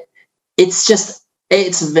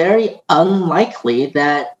 it's very unlikely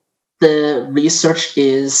that the research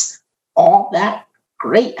is all that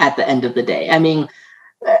great at the end of the day. I mean,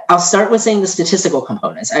 I'll start with saying the statistical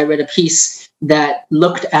components. I read a piece that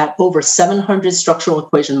looked at over 700 structural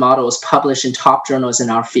equation models published in top journals in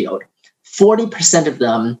our field. 40% of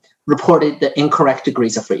them reported the incorrect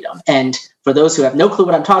degrees of freedom. And for those who have no clue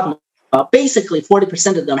what I'm talking about, basically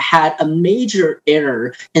 40% of them had a major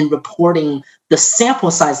error in reporting the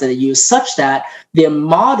sample size that they used, such that their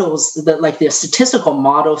models, their statistical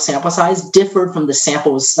model sample size, differed from the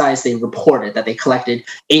sample size they reported, that they collected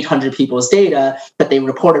 800 people's data, but they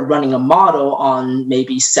reported running a model on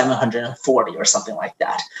maybe 740 or something like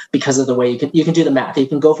that, because of the way you can do the math. You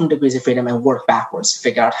can go from degrees of freedom and work backwards to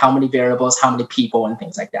figure out how many variables, how many people, and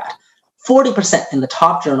things like that. 40% in the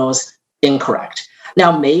top journals, incorrect.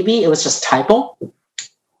 Now, maybe it was just typo,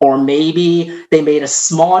 or maybe they made a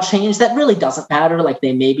small change that really doesn't matter. Like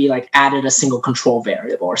they maybe added a single control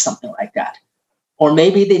variable or something like that. Or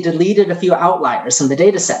maybe they deleted a few outliers from the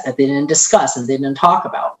data set that they didn't discuss and they didn't talk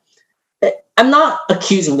about. I'm not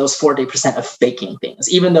accusing those 40% of faking things,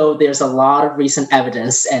 even though there's a lot of recent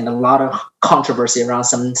evidence and a lot of controversy around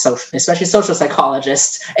some especially social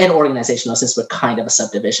psychologists and organizational, since we're kind of a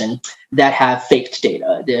subdivision, that have faked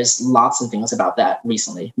data. There's lots of things about that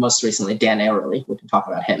recently. Most recently, Dan Ariely, we can talk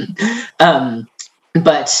about him. I'm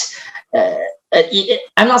not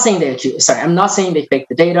saying I'm not saying they faked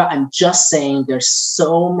the data. I'm just saying there's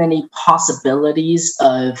so many possibilities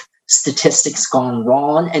of statistics gone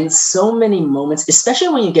wrong, and so many moments, especially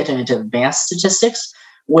when you get into advanced statistics,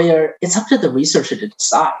 where it's up to the researcher to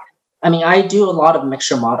decide. I mean, I do a lot of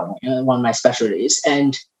mixture modeling, one of my specialties,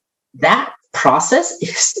 and that process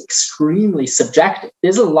is extremely subjective.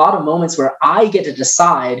 There's a lot of moments where I get to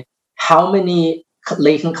decide how many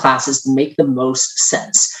latent classes make the most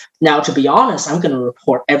sense. Now, to be honest, I'm going to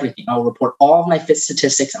report everything. I'll report all of my fit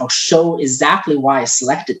statistics. I'll show exactly why I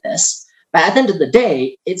selected this. But at the end of the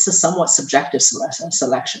day, it's a somewhat subjective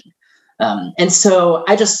selection. And so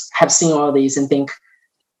I just have seen all of these and think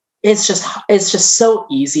it's just so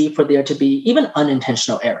easy for there to be even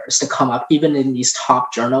unintentional errors to come up, even in these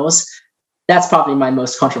top journals. That's probably my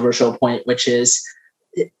most controversial point, which is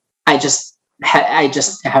I just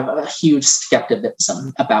have a huge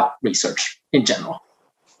skepticism about research in general.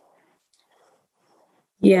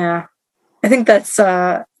 Yeah, I think that's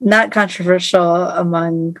not controversial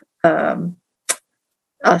among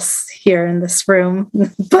us here in this room,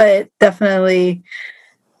 but definitely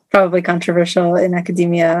probably controversial in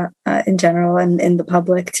academia in general and in the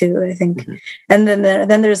public too, I think. Mm-hmm. And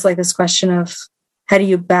then there's this question of how do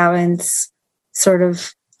you balance sort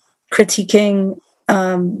of critiquing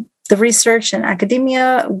the research in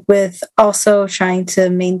academia with also trying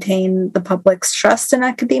to maintain the public's trust in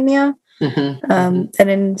academia. Mm-hmm. And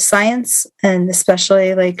in science, and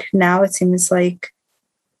especially now it seems like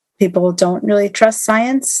people don't really trust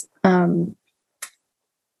science. And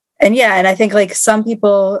I think some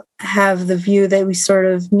people have the view that we sort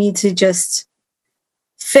of need to just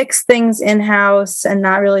fix things in-house and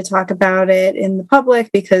not really talk about it in the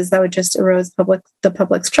public, because that would just erode the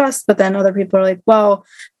public's trust. But then other people are like, well,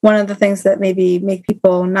 one of the things that maybe make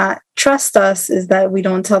people not trust us is that we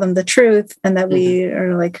don't tell them the truth and that we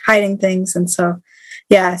are hiding things. And so,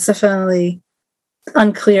 yeah, it's definitely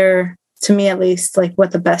unclear to me, at least,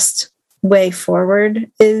 what the best way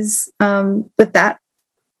forward is with that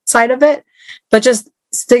side of it. But just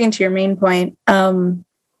sticking to your main point,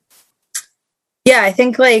 I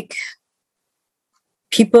think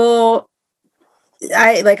people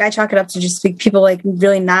I chalk it up to just people like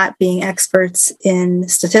really not being experts in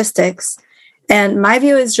statistics. And my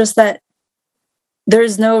view is just that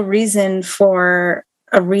there's no reason for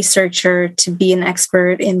a researcher to be an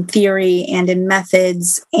expert in theory and in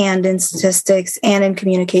methods and in statistics and in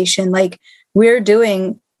communication. Like, we're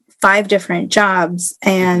doing 5 different jobs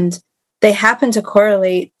and they happen to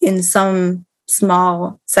correlate in some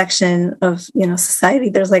small section of, society.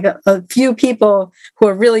 There's like a few people who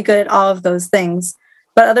are really good at all of those things,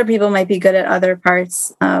 but other people might be good at other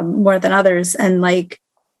parts more than others. And like,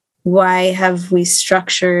 why have we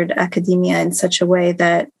structured academia in such a way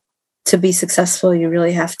that to be successful, you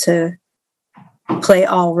really have to play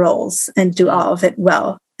all roles and do all of it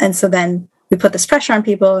well? And so then we put this pressure on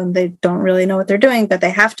people and they don't really know what they're doing, but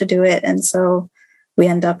they have to do it. And so we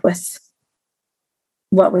end up with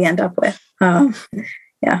what we end up with.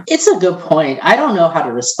 Yeah. It's a good point. I don't know how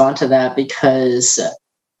to respond to that because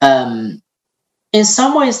in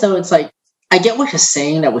some ways, though, it's like, I get what you're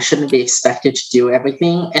saying, that we shouldn't be expected to do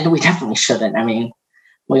everything. And we definitely shouldn't. I mean,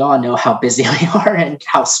 we all know how busy we are and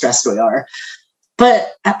how stressed we are.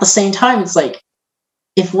 But at the same time, it's like,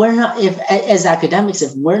 if as academics,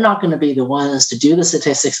 if we're not going to be the ones to do the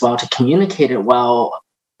statistics well, to communicate it well,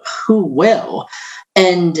 who will?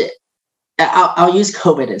 And I'll use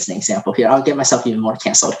COVID as an example here. I'll get myself even more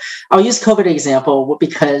canceled. I'll use COVID example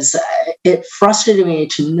because it frustrated me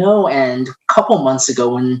to no end a couple months ago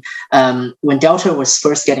when Delta was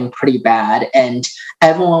first getting pretty bad, and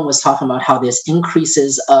everyone was talking about how there's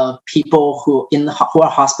increases of people who are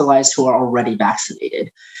hospitalized who are already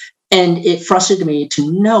vaccinated. And it frustrated me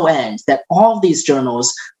to no end that all of these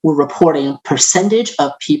journals were reporting percentage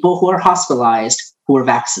of people who are hospitalized who are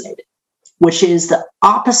vaccinated, which is the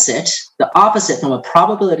opposite from a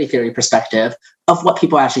probability theory perspective of what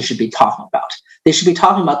people actually should be talking about. They should be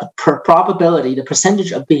talking about the probability, the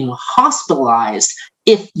percentage of being hospitalized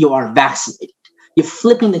if you are vaccinated. You're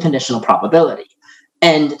flipping the conditional probability.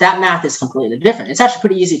 And that math is completely different. It's actually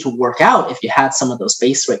pretty easy to work out if you had some of those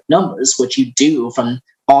base rate numbers, which you do from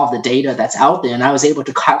all the data that's out there. And I was able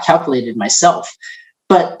to calculate it myself.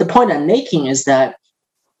 But the point I'm making is that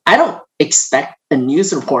I don't expect a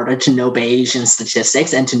news reporter to know Bayesian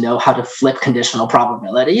statistics and to know how to flip conditional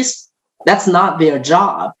probabilities. That's not their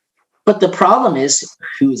job. But the problem is,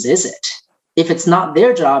 whose is it? If it's not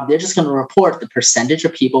their job, they're just going to report the percentage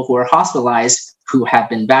of people who are hospitalized who have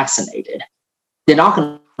been vaccinated. They're not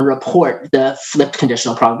going to report the flipped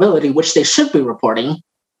conditional probability, which they should be reporting,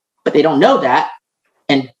 but they don't know that.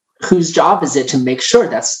 And whose job is it to make sure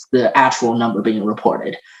that's the actual number being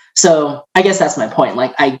reported? So I guess that's my point.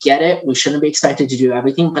 Like, I get it. We shouldn't be expected to do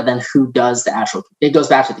everything, but then who does the actual, it goes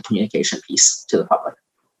back to the communication piece to the public.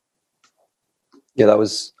 Yeah, that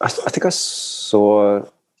was, I think I saw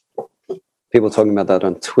people talking about that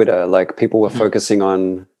on Twitter. Like, people were focusing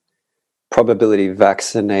on probability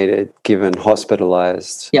vaccinated given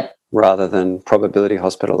hospitalized, yep, rather than probability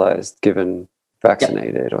hospitalized given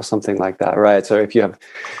vaccinated, yep, or something like that, right? So if you have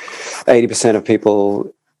 80% of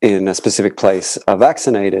people in a specific place are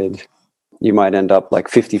vaccinated, you might end up like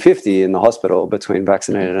 50-50 in the hospital between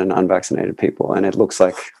vaccinated and unvaccinated people. And it looks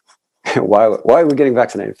like, why are we getting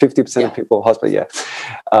vaccinated? 50% of people hospital. Yeah.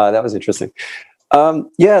 That was interesting.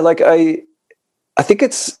 Like I think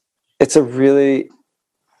it's a really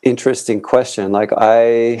interesting question. Like,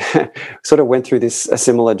 I sort of went through a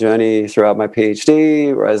similar journey throughout my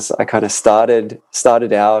PhD, whereas I kind of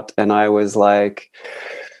started out and I was like,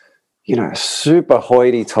 super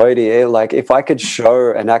hoity-toity. Like, if I could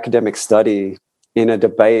show an academic study in a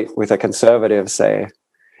debate with a conservative, say,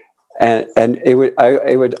 and it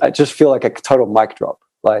would I just feel like a total mic drop.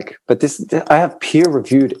 Like, but I have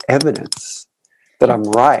peer-reviewed evidence that I'm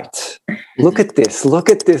right. Look at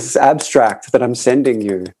this abstract that I'm sending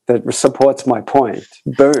you that supports my point.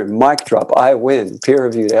 Boom, mic drop. I win.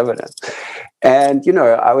 Peer-reviewed evidence. And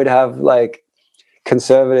I would have like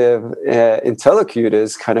conservative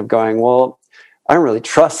interlocutors kind of going, well, I don't really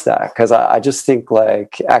trust that because I just think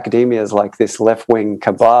like academia is like this left-wing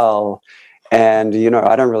cabal, and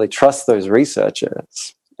I don't really trust those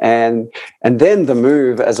researchers. And then the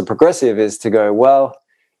move as a progressive is to go, well,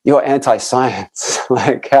 you're anti-science.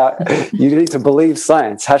 Like, how you need to believe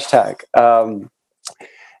science, hashtag.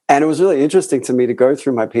 And it was really interesting to me to go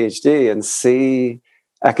through my PhD and see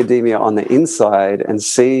academia on the inside and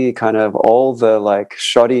see kind of all the like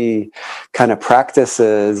shoddy kind of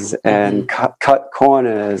practices and cut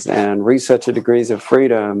corners and researcher degrees of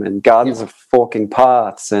freedom and gardens of forking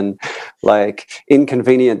paths and like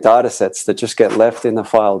inconvenient data sets that just get left in the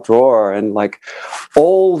file drawer, and like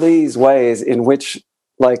all these ways in which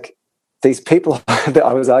like these people that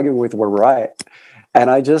I was arguing with were right. And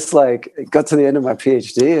I just like got to the end of my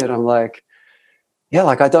PhD and I'm like, yeah,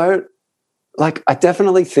 like I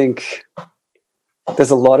definitely think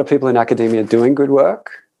there's a lot of people in academia doing good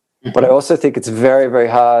work, but I also think it's very, very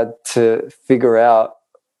hard to figure out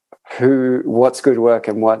what's good work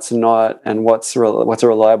and what's not, and what's a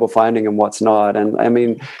reliable finding and what's not. And I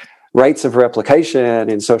mean, rates of replication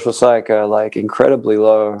in social psych are like incredibly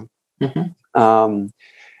low.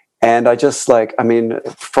 And I just like, I mean,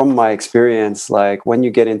 from my experience, like when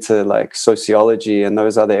you get into like sociology and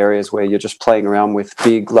those other areas where you're just playing around with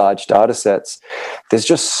big, large data sets, there's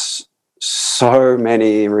just so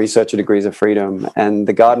many researcher degrees of freedom. And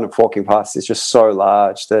the garden of forking paths is just so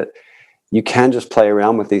large that you can just play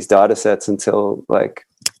around with these data sets until like,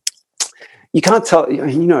 you can't tell,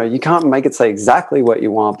 you can't make it say exactly what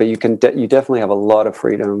you want, but you can, you definitely have a lot of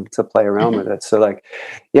freedom to play around with it. So like,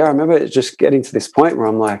 yeah, I remember just getting to this point where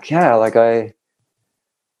I'm like, yeah, like I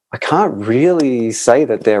can't really say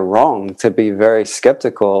that they're wrong to be very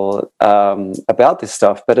skeptical about this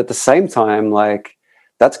stuff. But at the same time, like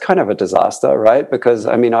that's kind of a disaster, right? Because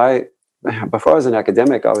I mean, before I was an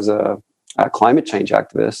academic, I was a climate change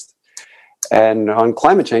activist. And on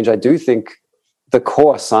climate change, I do think the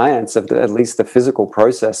core science of at least the physical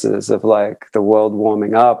processes of like the world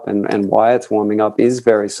warming up and why it's warming up is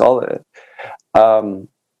very solid. And,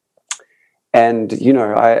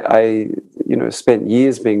 I spent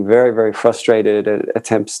years being very, very frustrated at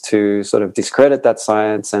attempts to sort of discredit that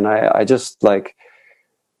science. And I just like,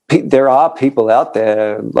 there are people out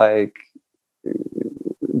there, like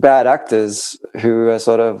bad actors who are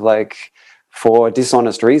sort of like, for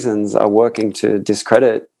dishonest reasons, are working to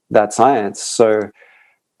discredit that science. So,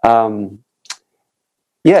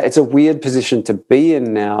 it's a weird position to be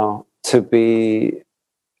in now, to be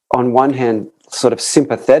on one hand sort of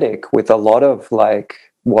sympathetic with a lot of like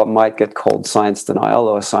what might get called science denial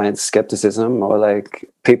or science skepticism, or like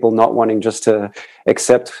people not wanting just to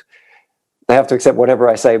accept, they have to accept whatever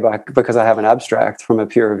I say because I have an abstract from a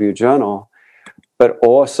peer-reviewed journal, but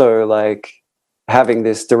also like having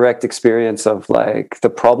this direct experience of like the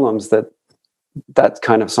problems that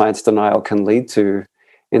kind of science denial can lead to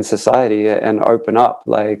in society and open up,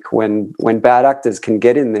 like when bad actors can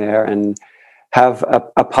get in there and have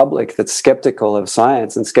a public that's skeptical of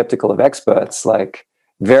science and skeptical of experts, like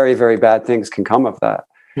very, very bad things can come of that.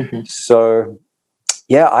 So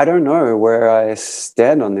yeah, I don't know where I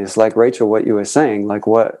stand on this. Like Rachel, what you were saying, like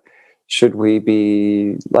what should we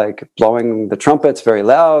be like blowing the trumpets very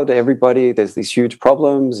loud? Everybody, there's these huge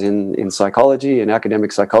problems in psychology and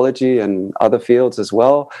academic psychology and other fields as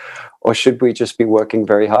well. Or should we just be working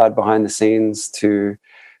very hard behind the scenes to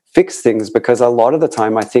fix things? Because a lot of the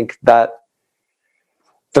time, I think that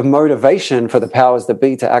the motivation for the powers that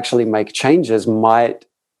be to actually make changes might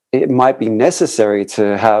be necessary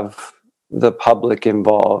to have the public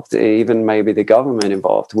involved, even maybe the government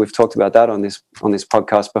involved. We've talked about that on this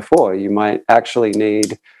podcast before. You might actually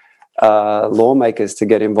need lawmakers to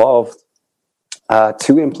get involved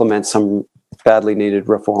to implement some badly needed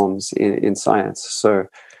reforms in science. So,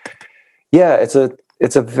 yeah, it's a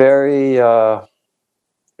very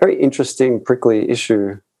very interesting, prickly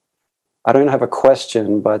issue. I don't have a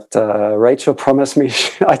question, but Rachel promised me.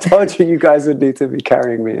 I told you guys would need to be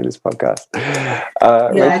carrying me in this podcast.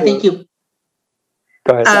 Rachel, I think you.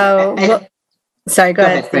 Go ahead. Sorry, go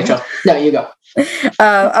ahead, Rachel. No, you go.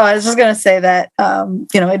 I was just going to say that,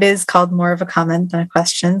 it is called more of a comment than a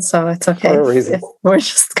question, so it's okay if we're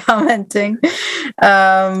just commenting.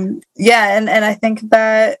 And I think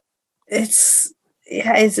that it's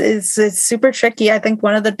super tricky. I think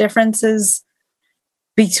one of the differences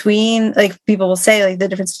between, like, people will say, like, the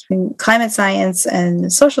difference between climate science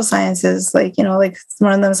and social sciences, like, like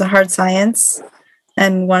one of them is a hard science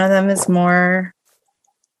and one of them is more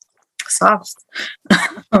soft.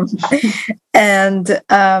 And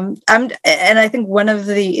I think one of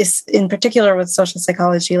the, in particular with social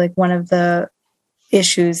psychology, like one of the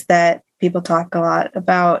issues that people talk a lot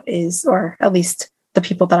about is, or at least the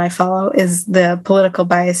people that I follow, is the political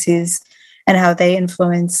biases and how they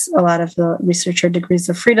influence a lot of the researcher degrees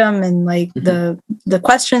of freedom and like the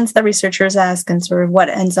questions that researchers ask and sort of what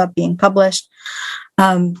ends up being published.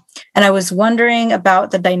 And I was wondering about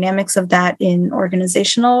the dynamics of that in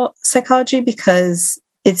organizational psychology, because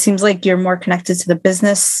it seems like you're more connected to the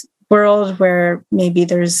business world where maybe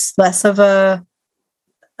there's less of a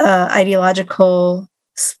ideological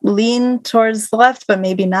lean towards the left, but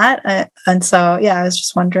maybe not. And so, yeah, I was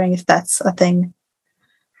just wondering if that's a thing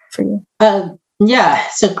for you. Yeah,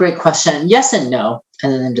 it's a great question. Yes and no, at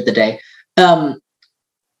the end of the day. Let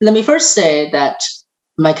me first say that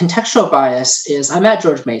my contextual bias is I'm at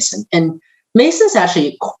George Mason. And Mason's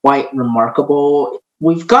actually quite remarkable.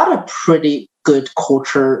 We've got a pretty good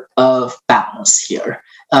culture of balance here.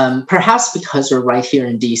 Perhaps because we're right here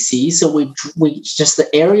in DC, so we just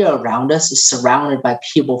the area around us is surrounded by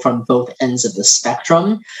people from both ends of the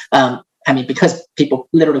spectrum. Because people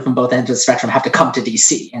literally from both ends of the spectrum have to come to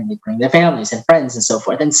DC and they bring their families and friends and so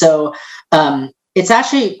forth. And so it's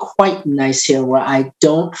actually quite nice here where I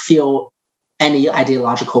don't feel any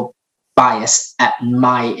ideological bias at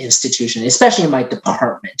my institution, especially in my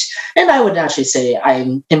department. And I would actually say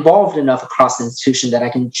I'm involved enough across the institution that I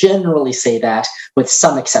can generally say that, with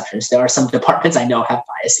some exceptions. There are some departments I know have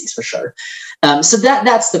biases for sure. So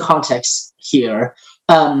that's the context here.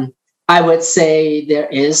 I would say there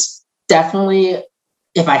is definitely,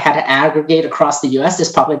 if I had to aggregate across the US,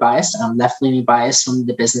 there's probably bias, left-leaning bias from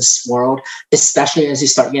the business world, especially as you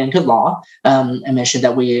start getting into law. I mentioned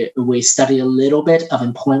that we study a little bit of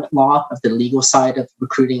employment law, of the legal side of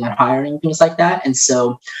recruiting and hiring, things like that. And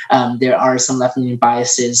so there are some left-leaning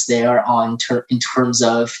biases there in terms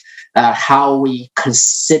of how we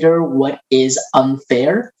consider what is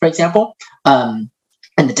unfair, for example, and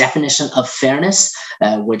the definition of fairness,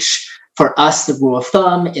 which for us, the rule of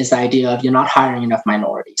thumb is the idea of you're not hiring enough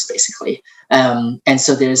minorities, basically. And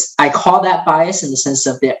so I call that bias in the sense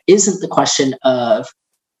of there isn't the question of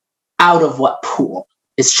out of what pool.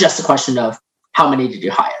 It's just a question of how many did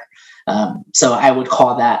you hire? So I would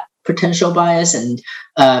call that potential bias. And,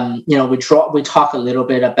 we talk a little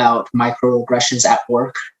bit about microaggressions at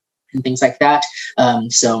work and things like that.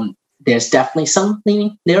 So there's definitely some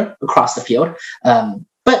leaning there across the field,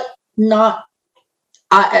 but not.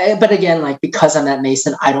 But again, because I'm at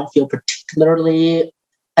Mason, I don't feel particularly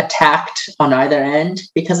attacked on either end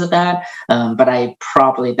because of that. But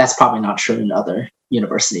that's probably not true in other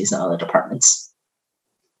universities and other departments.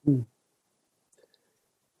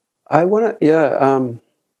 I want to,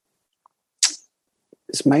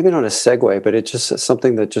 it's maybe not a segue, but it's just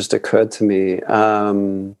something that just occurred to me.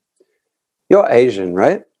 You're Asian,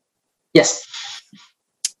 right? Yes.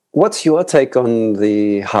 What's your take on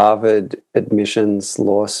the Harvard admissions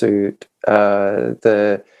lawsuit? I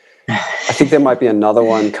think there might be another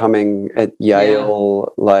one coming at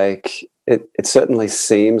Yale. Yeah. It certainly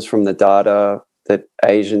seems from the data that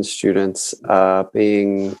Asian students are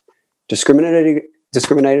being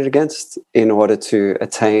discriminated against in order to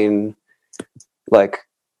attain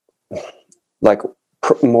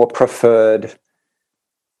more preferred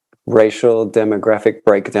racial demographic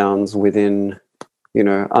breakdowns within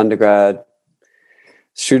undergrad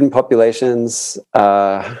student populations.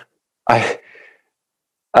 I've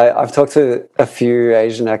talked to a few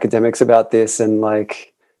Asian academics about this, and I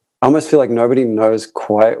almost feel like nobody knows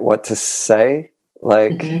quite what to say.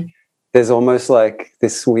 There's almost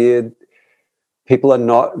this weird, people are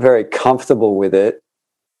not very comfortable with it,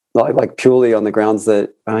 purely on the grounds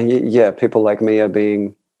that, people like me are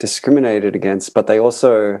being discriminated against, but they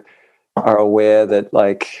also are aware that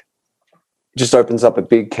just opens up a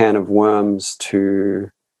big can of worms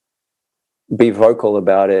to be vocal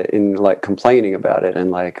about it, in complaining about it,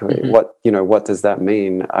 and what does that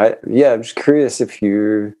mean? I'm just curious if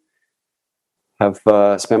you have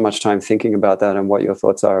spent much time thinking about that and what your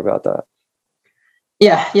thoughts are about that.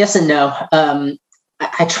 Yeah, yes and no.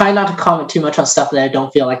 I try not to comment too much on stuff that I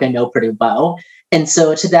don't feel like I know pretty well, and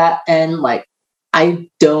so to that end, I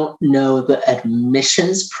don't know the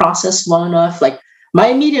admissions process well enough. My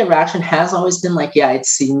immediate reaction has always been it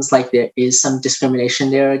seems like there is some discrimination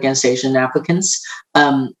there against Asian applicants.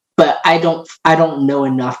 But I don't know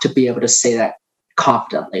enough to be able to say that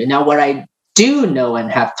confidently. Now, what I do know and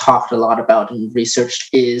have talked a lot about and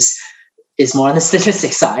researched is more on the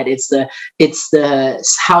statistics side. It's the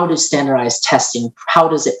how does standardized testing, how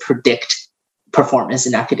does it predict performance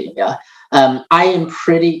in academia? I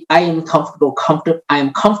am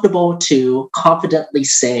comfortable to confidently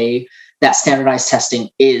say that standardized testing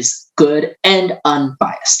is good and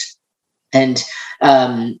unbiased. And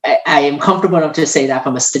I am comfortable enough to say that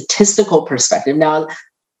from a statistical perspective. Now,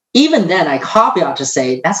 even then, I caveat to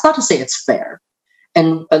say, that's not to say it's fair.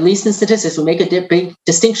 And at least in statistics, we make a big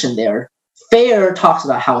distinction there. Fair talks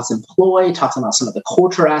about how it's employed, talks about some of the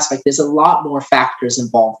culture aspect. There's a lot more factors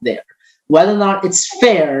involved there. Whether or not it's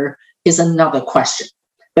fair is another question.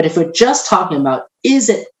 But if we're just talking about, is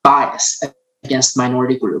it biased against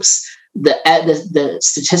minority groups, the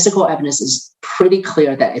statistical evidence is pretty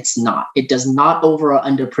clear that it's not. It does not over or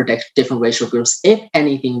under predict different racial groups. If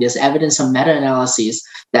anything, there's evidence of meta-analyses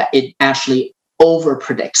that it actually over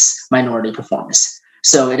predicts minority performance.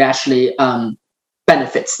 So it actually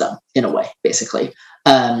benefits them in a way, basically.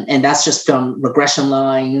 And that's just from regression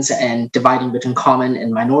lines and dividing between common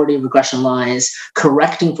and minority regression lines.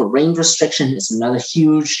 Correcting for range restriction is another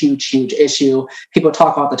huge issue. People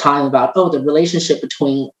talk all the time about, the relationship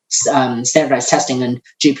between standardized testing and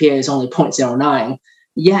GPA is only 0.09.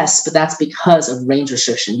 Yes, but that's because of range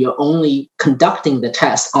restriction. You're only conducting the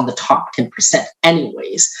test on the top 10%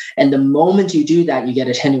 anyways. And the moment you do that, you get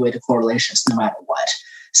attenuated correlations no matter what.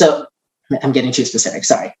 So I'm getting too specific,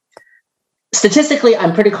 sorry. Statistically,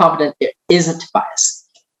 I'm pretty confident there isn't bias.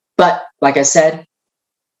 But like I said,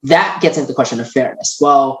 that gets into the question of fairness.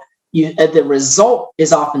 Well, the result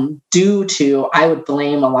is often due to, I would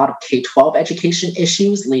blame a lot of K-12 education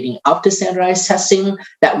issues leading up to standardized testing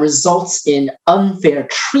that results in unfair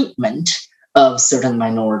treatment of certain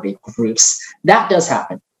minority groups. That does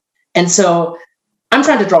happen. And so I'm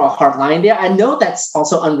trying to draw a hard line there. I know that's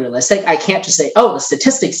also unrealistic. I can't just say, the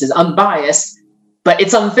statistics is unbiased, but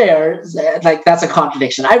it's unfair. Like, that's a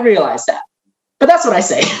contradiction. I realize that. But that's what I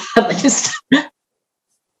say, at least.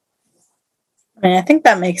 I think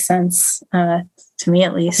that makes sense, to me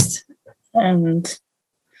at least. And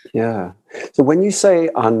yeah. So when you say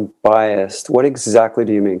unbiased, what exactly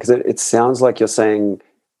do you mean? Because it sounds like you're saying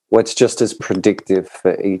what's just as predictive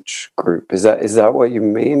for each group. Is that what you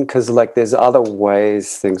mean? Because there's other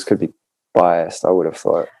ways things could be biased, I would have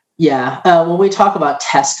thought. Yeah. When we talk about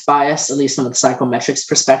test bias, at least from the psychometrics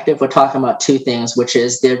perspective, we're talking about two things, which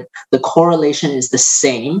is the correlation is the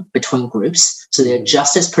same between groups. So they're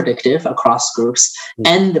just as predictive across groups,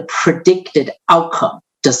 and the predicted outcome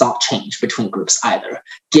does not change between groups either.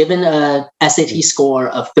 Given a SAT score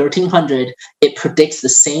of 1,300, it predicts the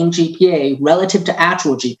same GPA relative to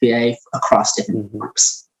actual GPA across different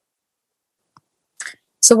groups.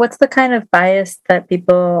 So what's the kind of bias that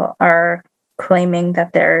people are claiming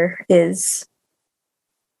that there is?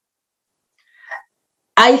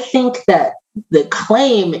 I think that the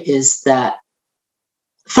claim is that,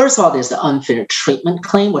 first of all, there's the unfair treatment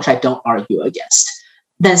claim, which I don't argue against.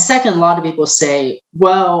 Then second, a lot of people say,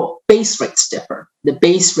 well, base rates differ. The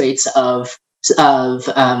base rates of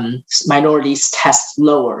minorities test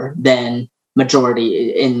lower than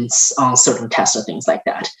majority on certain tests or things like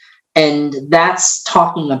that. And that's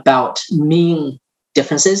talking about mean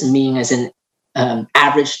differences, mean as in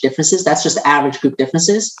average differences. That's just average group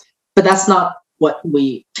differences. But that's not what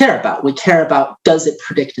we care about. We care about, does it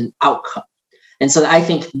predict an outcome? And so I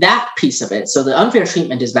think that piece of it, so the unfair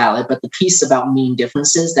treatment is valid, but the piece about mean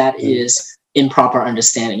differences, that is improper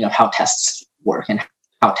understanding of how tests work and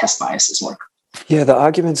how test biases work. Yeah, the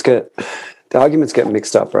arguments get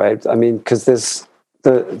mixed up, right? I mean, because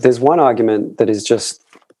there's one argument that is just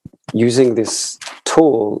using this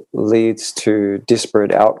tool leads to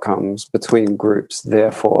disparate outcomes between groups.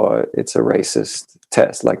 Therefore, it's a racist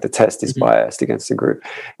test. Like, the test is biased against the group.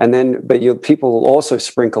 And then, but people will also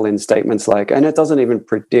sprinkle in statements like, and it doesn't even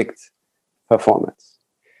predict performance.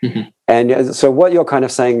 And so what you're kind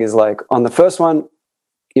of saying is, like, on the first one,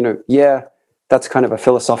 that's kind of a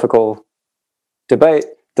philosophical debate.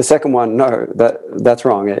 The second one, no, that's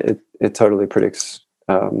wrong. It totally predicts.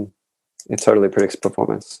 It totally predicts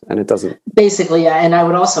performance, and it doesn't. Basically, yeah. And I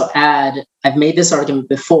would also add, I've made this argument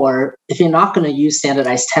before, if you're not going to use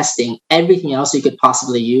standardized testing, everything else you could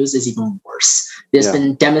possibly use is even worse. There's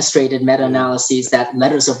been demonstrated meta-analyses that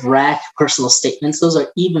letters of rec, personal statements, those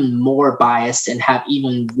are even more biased and have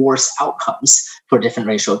even worse outcomes for different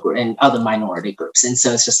racial groups and other minority groups. And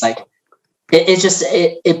so it's just like,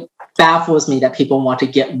 it baffles me that people want to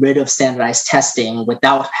get rid of standardized testing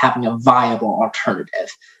without having a viable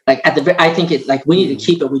alternative. Like, I think we need to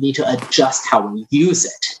keep it. We need to adjust how we use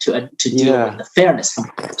it to deal with the fairness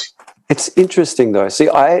component. It's interesting though. See,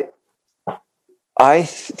 I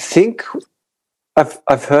think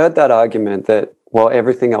I've heard that argument that, well,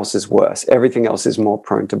 everything else is worse. Everything else is more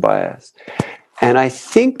prone to bias. And I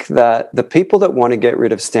think that the people that want to get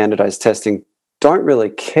rid of standardized testing don't really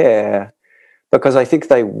care, because I think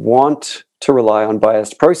they want to rely on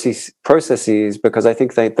biased processes, because I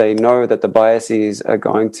think they know that the biases are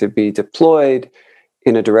going to be deployed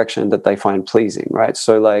in a direction that they find pleasing, right?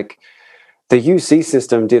 So, like, the UC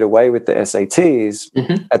system did away with the SATs.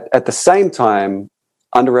 At the same time,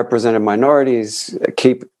 underrepresented minorities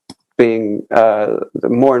keep being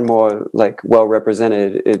more and more, like, well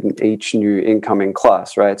represented in each new incoming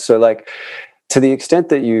class, right? So, like, to the extent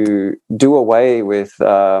that you do away with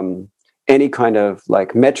any kind of,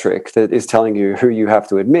 like, metric that is telling you who you have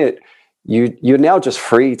to admit, you're now just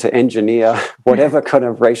free to engineer whatever kind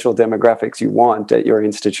of racial demographics you want at your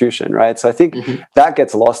institution, right? So I think that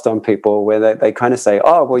gets lost on people, where they kind of say,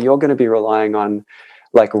 oh, well, you're going to be relying on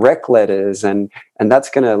like rec letters, and that's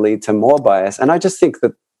going to lead to more bias. And I just think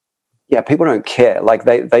that, yeah, people don't care. Like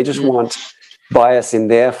they just want bias in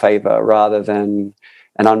their favor rather than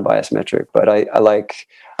an unbiased metric. But I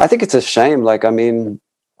think it's a shame. Like, I mean,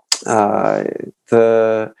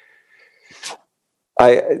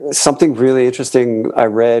 something really interesting I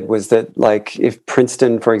read was that, like, if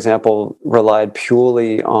Princeton, for example, relied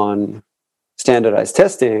purely on standardized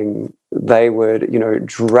testing, they would,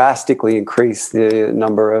 drastically increase the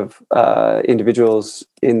number of individuals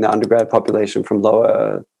in the undergrad population from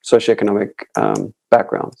lower socioeconomic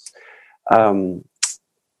backgrounds.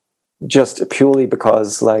 Just purely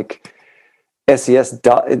because, like, SES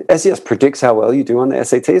predicts how well you do on the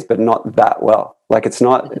SATs, but not that well. Like, it's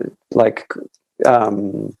not like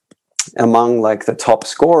among like the top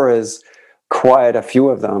scorers, quite a few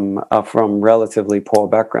of them are from relatively poor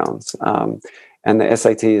backgrounds. And the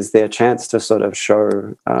SAT is their chance to sort of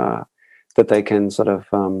show that they can sort of,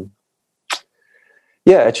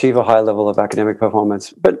 achieve a high level of academic performance.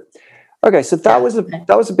 But okay, so that was a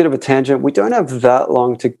bit of a tangent. We don't have that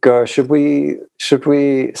long to go. Should we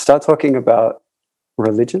start talking about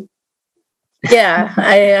religion? Yeah,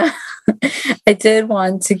 I did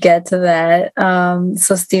want to get to that.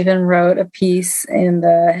 So Stephen wrote a piece in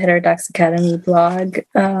the Heterodox Academy blog,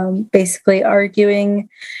 basically arguing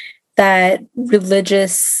that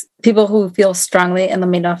religious people who feel strongly, and let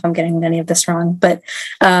me know if I'm getting any of this wrong, but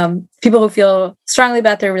people who feel strongly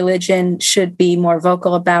about their religion should be more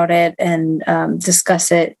vocal about it and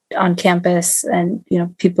discuss it on campus. And,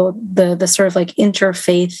 people, the sort of like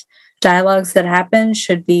interfaith dialogues that happen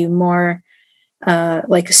should be more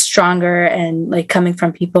like stronger and like coming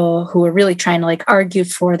from people who are really trying to like argue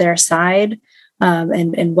for their side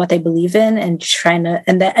and what they believe in, and trying to,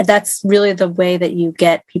 and that's really the way that you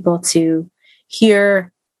get people to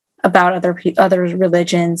hear about other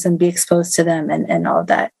religions and be exposed to them and all of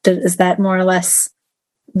that. Is that more or less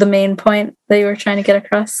the main point that you were trying to get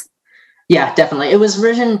across? Yeah, definitely. It was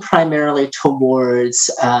written primarily towards,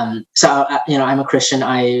 I'm a Christian.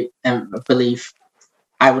 I believe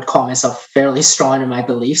I would call myself fairly strong in my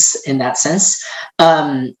beliefs in that sense.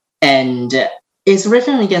 And it's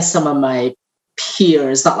written against some of my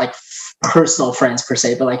peers, not like personal friends per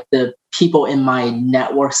se, but like the people in my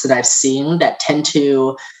networks that I've seen that tend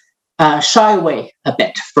to shy away a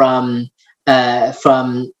bit from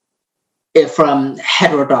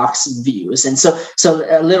heterodox views. And so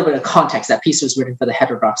a little bit of context, that piece was written for the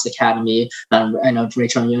Heterodox Academy. I know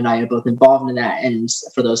Rachel and you and I are both involved in that. And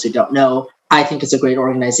for those who don't know, I think it's a great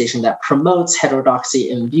organization that promotes heterodoxy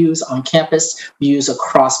in views on campus, views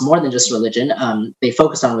across more than just religion. They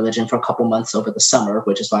focused on religion for a couple months over the summer,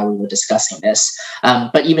 which is why we were discussing this.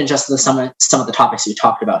 But even just some of the topics we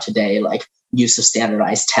talked about today, like use of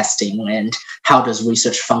standardized testing and how does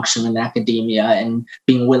research function in academia and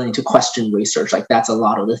being willing to question research, like that's a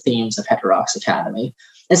lot of the themes of Heterodox Academy.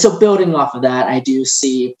 And so building off of that, I do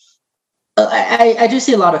see a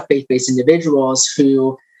lot of faith-based individuals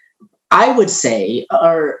who I would say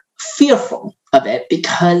are fearful of it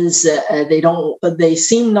because they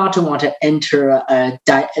seem not to want to enter a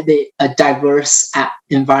diverse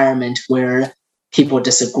environment where people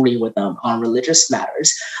disagree with them on religious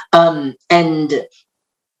matters. And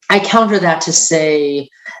I counter that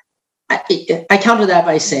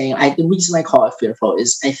by saying, the reason I call it fearful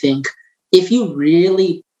is I think if you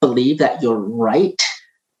really believe that you're right,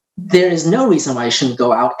 there is no reason why you shouldn't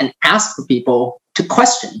go out and ask for people to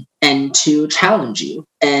question and to challenge you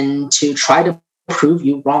and to try to prove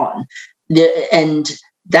you wrong. And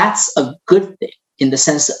that's a good thing in the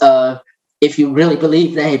sense of, if you really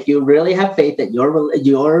believe that, if you really have faith that your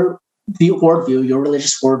religious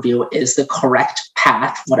worldview is the correct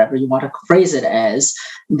path, whatever you want to phrase it as,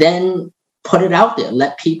 then put it out there.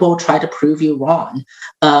 Let people try to prove you wrong.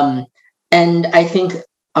 And I think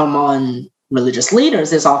among religious leaders,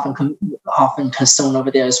 there's often concern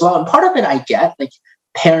over there as well. And part of it I get, like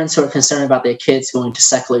parents who are concerned about their kids going to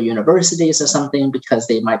secular universities or something because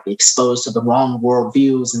they might be exposed to the wrong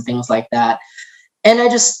worldviews and things like that. And I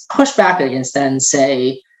just push back against that and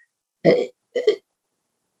say,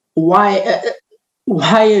 why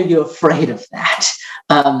are you afraid of that?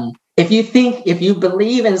 If you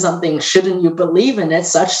believe in something, shouldn't you believe in it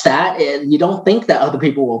such that you don't think that other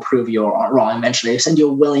people will prove you wrong eventually? And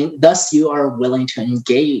you are willing to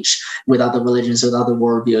engage with other religions, with other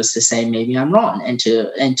worldviews to say, maybe I'm wrong, and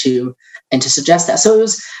to suggest that. So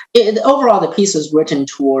overall, the piece was written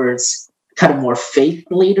towards kind of more faith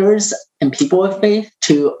leaders and people of faith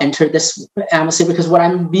to enter this atmosphere, because what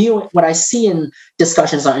I see in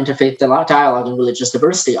discussions on interfaith dialogue and religious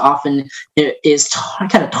diversity often is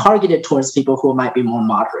kind of targeted towards people who might be more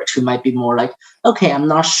moderate, who might be more like, okay, I'm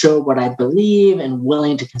not sure what I believe and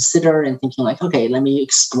willing to consider and thinking like, okay, let me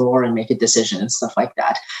explore and make a decision and stuff like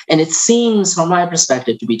that. And it seems, from my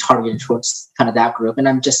perspective, to be targeted towards kind of that group. And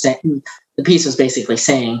I'm just saying, the piece was basically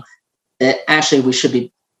saying that actually we should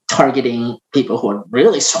be targeting people who are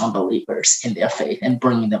really strong believers in their faith and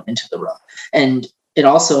bringing them into the room. And it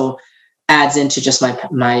also adds into just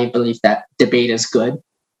my belief that debate is good,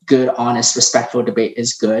 honest, respectful debate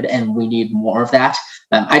is good, and we need more of that.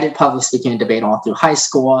 I did public speaking and debate all through high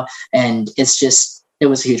school, and it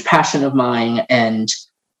was a huge passion of mine, and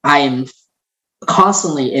I am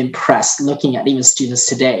constantly impressed looking at even students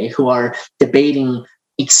today who are debating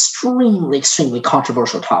extremely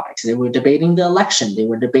controversial topics. They were debating the election. They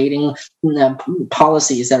were debating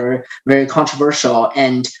policies that are very controversial,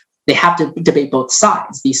 and they have to debate both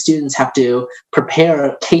sides. These students have to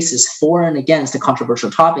prepare cases for and against a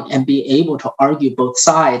controversial topic and be able to argue both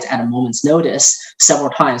sides at a moment's notice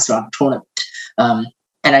several times throughout the tournament.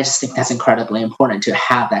 And I just think that's incredibly important to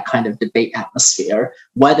have that kind of debate atmosphere,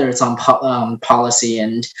 whether it's on policy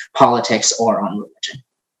and politics or on religion.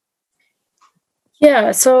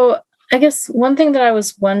 Yeah, so I guess one thing that I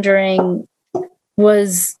was wondering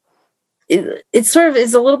was, it sort of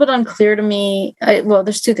is a little bit unclear to me. Well,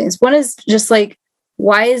 there's two things. One is just like,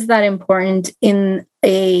 why is that important in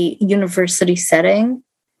a university setting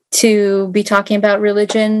to be talking about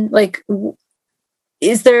religion? Like, do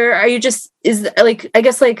you just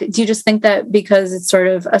think that because it's sort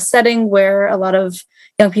of a setting where a lot of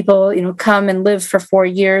young people, come and live for 4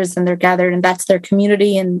 years and they're gathered and that's their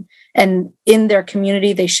community, and in their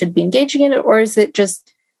community they should be engaging in it? Or is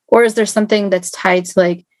there something that's tied to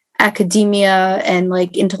like academia and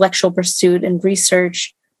like intellectual pursuit and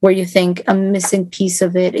research where you think a missing piece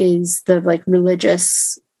of it is the like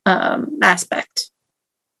religious aspect?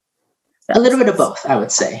 A little bit of both, I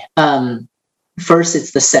would say. First,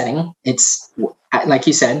 it's the setting. It's, like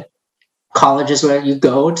you said, college is where you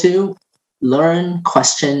go to learn,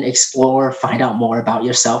 question, explore, find out more about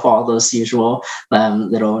yourself, all those usual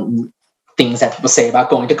little things that people say about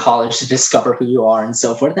going to college to discover who you are and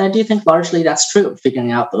so forth. And I do think largely that's true,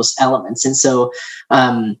 figuring out those elements. And so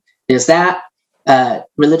there's that.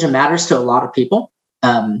 Religion matters to a lot of people.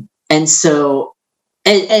 And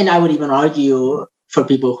I would even argue for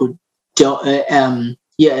people who don't,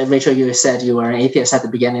 Rachel, you said you were an atheist at the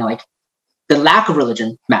beginning, like the lack of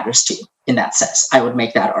religion matters to you in that sense. I would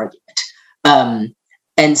make that argument.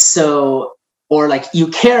 And so, or like you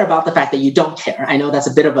care about the fact that you don't care. I know that's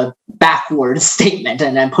a bit of a backward statement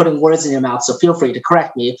and I'm putting words in your mouth, so feel free to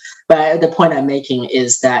correct me. But the point I'm making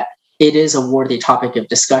is that it is a worthy topic of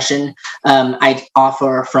discussion. I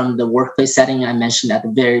offer from the workplace setting I mentioned at the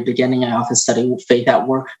very beginning, I often study faith at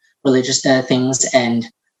work, religious things. And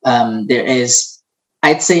there is,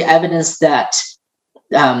 I'd say, evidence that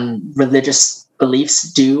religious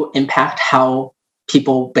beliefs do impact how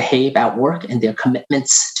people behave at work and their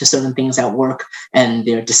commitments to certain things at work and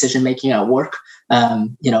their decision-making at work.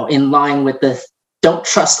 In line with the don't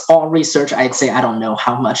trust all research, I'd say I don't know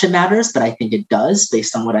how much it matters, but I think it does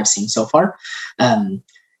based on what I've seen so far. And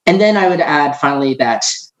then I would add finally that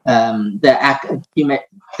the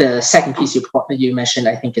second piece you mentioned,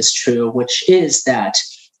 I think is true, which is that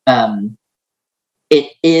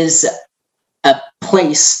it is a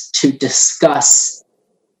place to discuss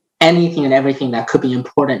anything and everything that could be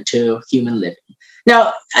important to human living.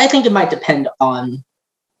 Now, I think it might depend on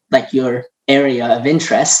like your area of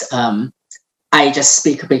interest. I just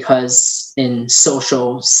speak because in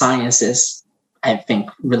social sciences, I think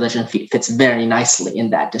religion fits very nicely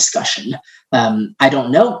in that discussion. I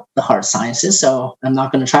don't know the hard sciences, so I'm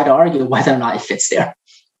not going to try to argue whether or not it fits there.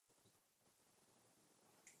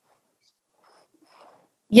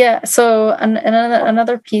 Yeah. So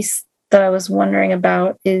another piece that I was wondering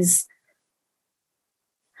about is,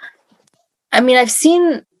 I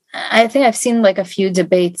think I've seen like a few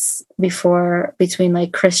debates before between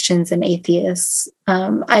like Christians and atheists.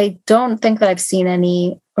 I don't think that I've seen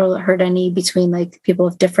any or heard any between like people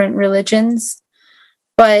of different religions,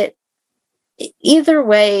 but either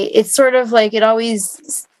way, it's sort of like, it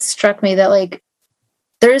always struck me that like,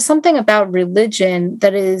 there is something about religion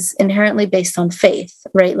that is inherently based on faith,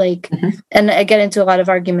 right? Like, and I get into a lot of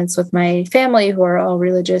arguments with my family who are all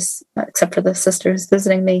religious, except for the sisters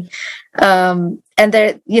visiting me. And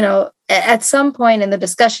they're, at some point in the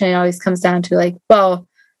discussion, it always comes down to like, well,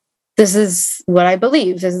 this is what I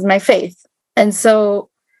believe. This is my faith. And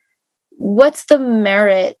so what's the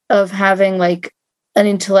merit of having like an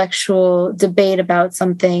intellectual debate about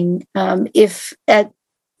something, if at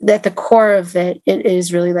the core of it, it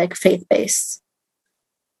is really like faith-based?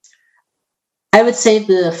 I would say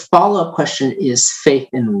the follow-up question is faith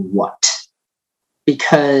in what?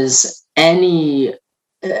 Because any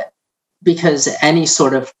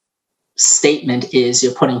sort of statement is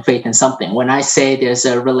you're putting faith in something. When I say there's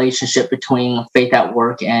a relationship between faith at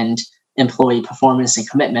work and employee performance and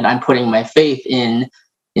commitment, I'm putting my faith in,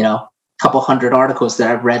 a couple hundred articles that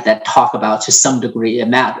I've read that talk about to some degree it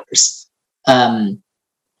matters.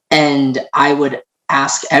 And I would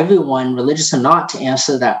ask everyone, religious or not, to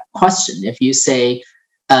answer that question. If you say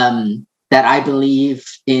that I believe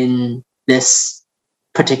in this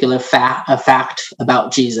particular fact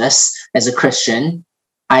about Jesus as a Christian,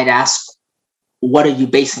 I'd ask, what are you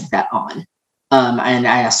basing that on? And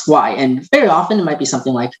I ask why. And very often it might be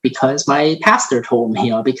something like, because my pastor told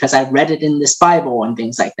me, or because I read it in this Bible and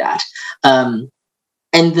things like that. And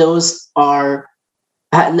those are,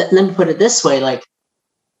 let me put it this way, like,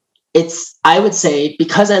 I would say,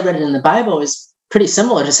 because I read it in the Bible is pretty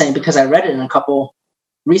similar to saying, because I read it in a couple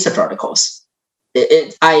research articles.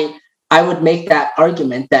 I would make that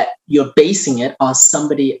argument that you're basing it on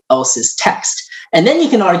somebody else's text. And then you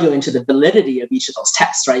can argue into the validity of each of those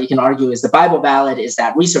texts, right? You can argue, is the Bible valid? Is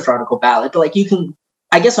that research article valid? But like,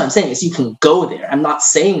 I guess what I'm saying is you can go there. I'm not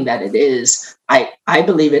saying that it is. I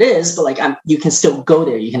believe it is, but like, you can still go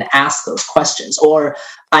there. You can ask those questions. Or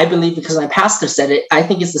I believe because my pastor said it, I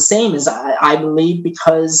think it's the same as I believe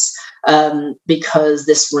because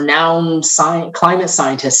this renowned climate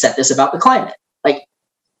scientist said this about the climate. Like,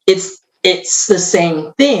 it's the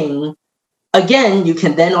same thing. Again, you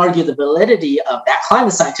can then argue the validity of that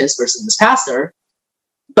climate scientist versus this pastor,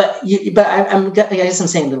 I guess I'm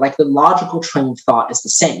saying that like the logical train of thought is the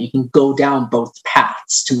same. You can go down both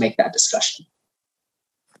paths to make that discussion.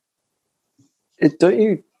 Don't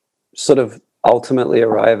you sort of ultimately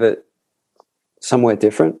arrive at somewhere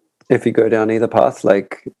different if you go down either path?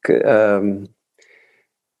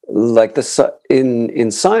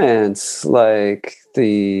 In science, like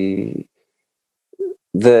the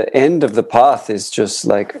end of the path is just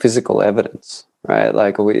like physical evidence, right?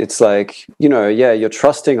 Like it's like, you're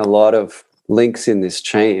trusting a lot of links in this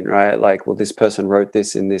chain, right? Like, well, this person wrote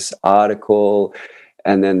this in this article,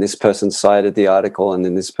 and then this person cited the article, and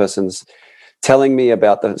then this person's telling me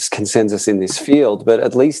about the consensus in this field. But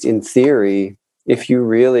at least in theory, if you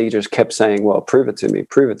really just kept saying, well, prove it to me,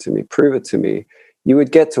 prove it to me, prove it to me, you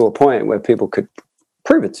would get to a point where people could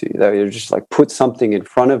prove it to you. They would just like put something in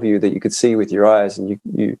front of you that you could see with your eyes, and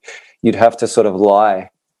you'd have to sort of lie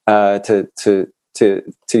to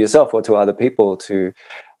yourself or to other people to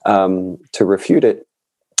refute it.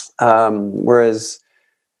 Whereas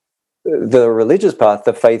the religious path,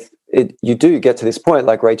 the faith, you do get to this point,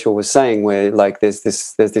 like Rachel was saying, where like there's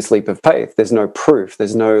this leap of faith. There's no proof.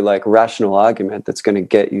 There's no like rational argument that's going to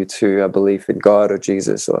get you to a belief in God or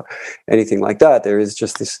Jesus or anything like that. There is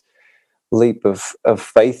just this leap of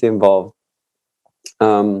faith involved.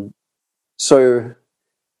 So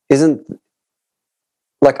isn't,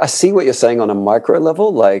 like, I see what you're saying on a micro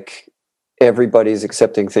level, like everybody's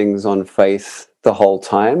accepting things on faith the whole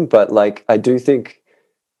time, but like I do think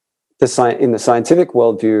in the scientific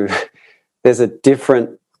worldview, there's a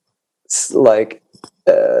different, like,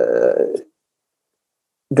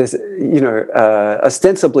 there's,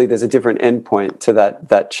 ostensibly there's a different endpoint to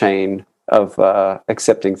that chain of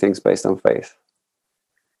accepting things based on faith.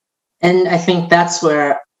 And I think that's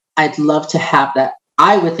where I'd love to have that.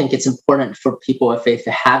 I would think it's important for people of faith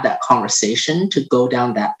to have that conversation, to go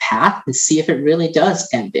down that path and see if it really does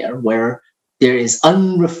end there, where there is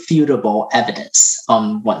unrefutable evidence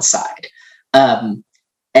on one side. And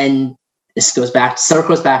this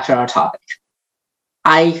circles back to our topic.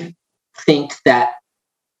 I think that,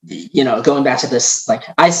 going back to this, like,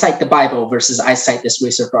 I cite the Bible versus I cite this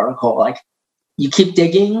research article, like, you keep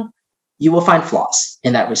digging, you will find flaws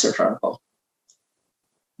in that research article.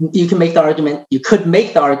 You could make the argument,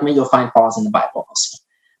 you'll find flaws in the Bible also.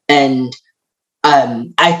 And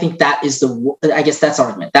I think that is that's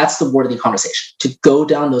argument. That's the worthy conversation, to go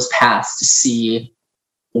down those paths to see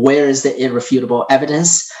where is the irrefutable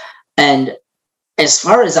evidence. And as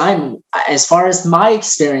far as my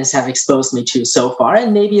experience have exposed me to so far,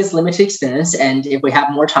 and maybe it's limited experience, and if we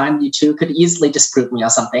have more time, you two could easily disprove me on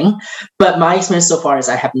something. But my experience so far is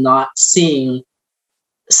I have not seen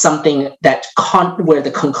something that where the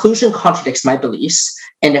conclusion contradicts my beliefs.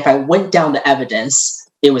 And if I went down the evidence,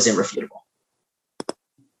 it was irrefutable.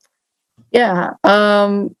 Yeah.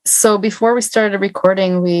 So before we started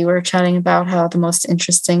recording, we were chatting about how the most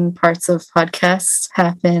interesting parts of podcasts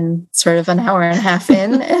happen sort of an hour and a half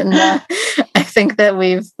in. And I think that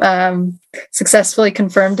we've successfully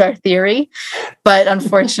confirmed our theory, but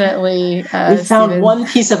unfortunately, we found one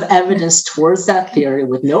piece of evidence towards that theory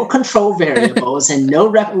with no control variables and no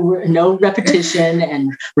repetition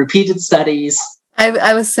and repeated studies.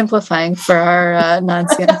 I was simplifying for our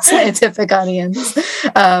non-scientific audience,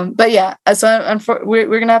 but yeah. So we're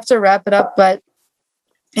going to have to wrap it up. But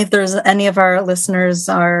if there's any of our listeners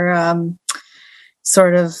are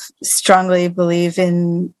sort of strongly believe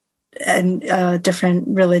in a different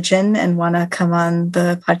religion and want to come on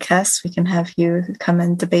the podcast, we can have you come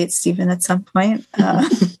and debate Stephen at some point.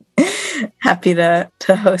 Happy to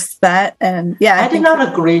host that. And yeah, I did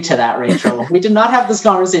not agree to that, Rachel. We did not have this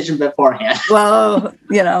conversation beforehand. Well,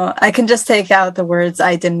 I can just take out the words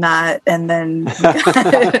 "I did not," and then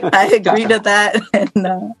I agree to that.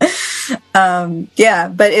 And yeah,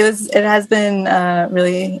 but it has been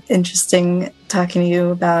really interesting talking to you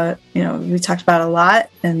about, we talked about a lot,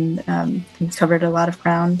 and we've covered a lot of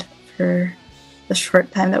ground for the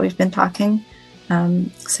short time that we've been talking.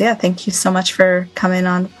 So yeah, thank you so much for coming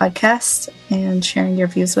on the podcast and sharing your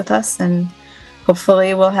views with us. And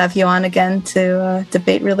hopefully we'll have you on again to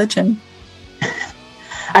debate religion.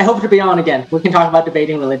 I hope to be on again. We can talk about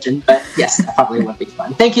debating religion, but yes, that probably would be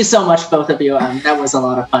fun. Thank you so much, both of you. That was a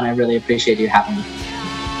lot of fun. I really appreciate you having me.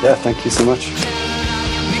 Yeah, thank you so much.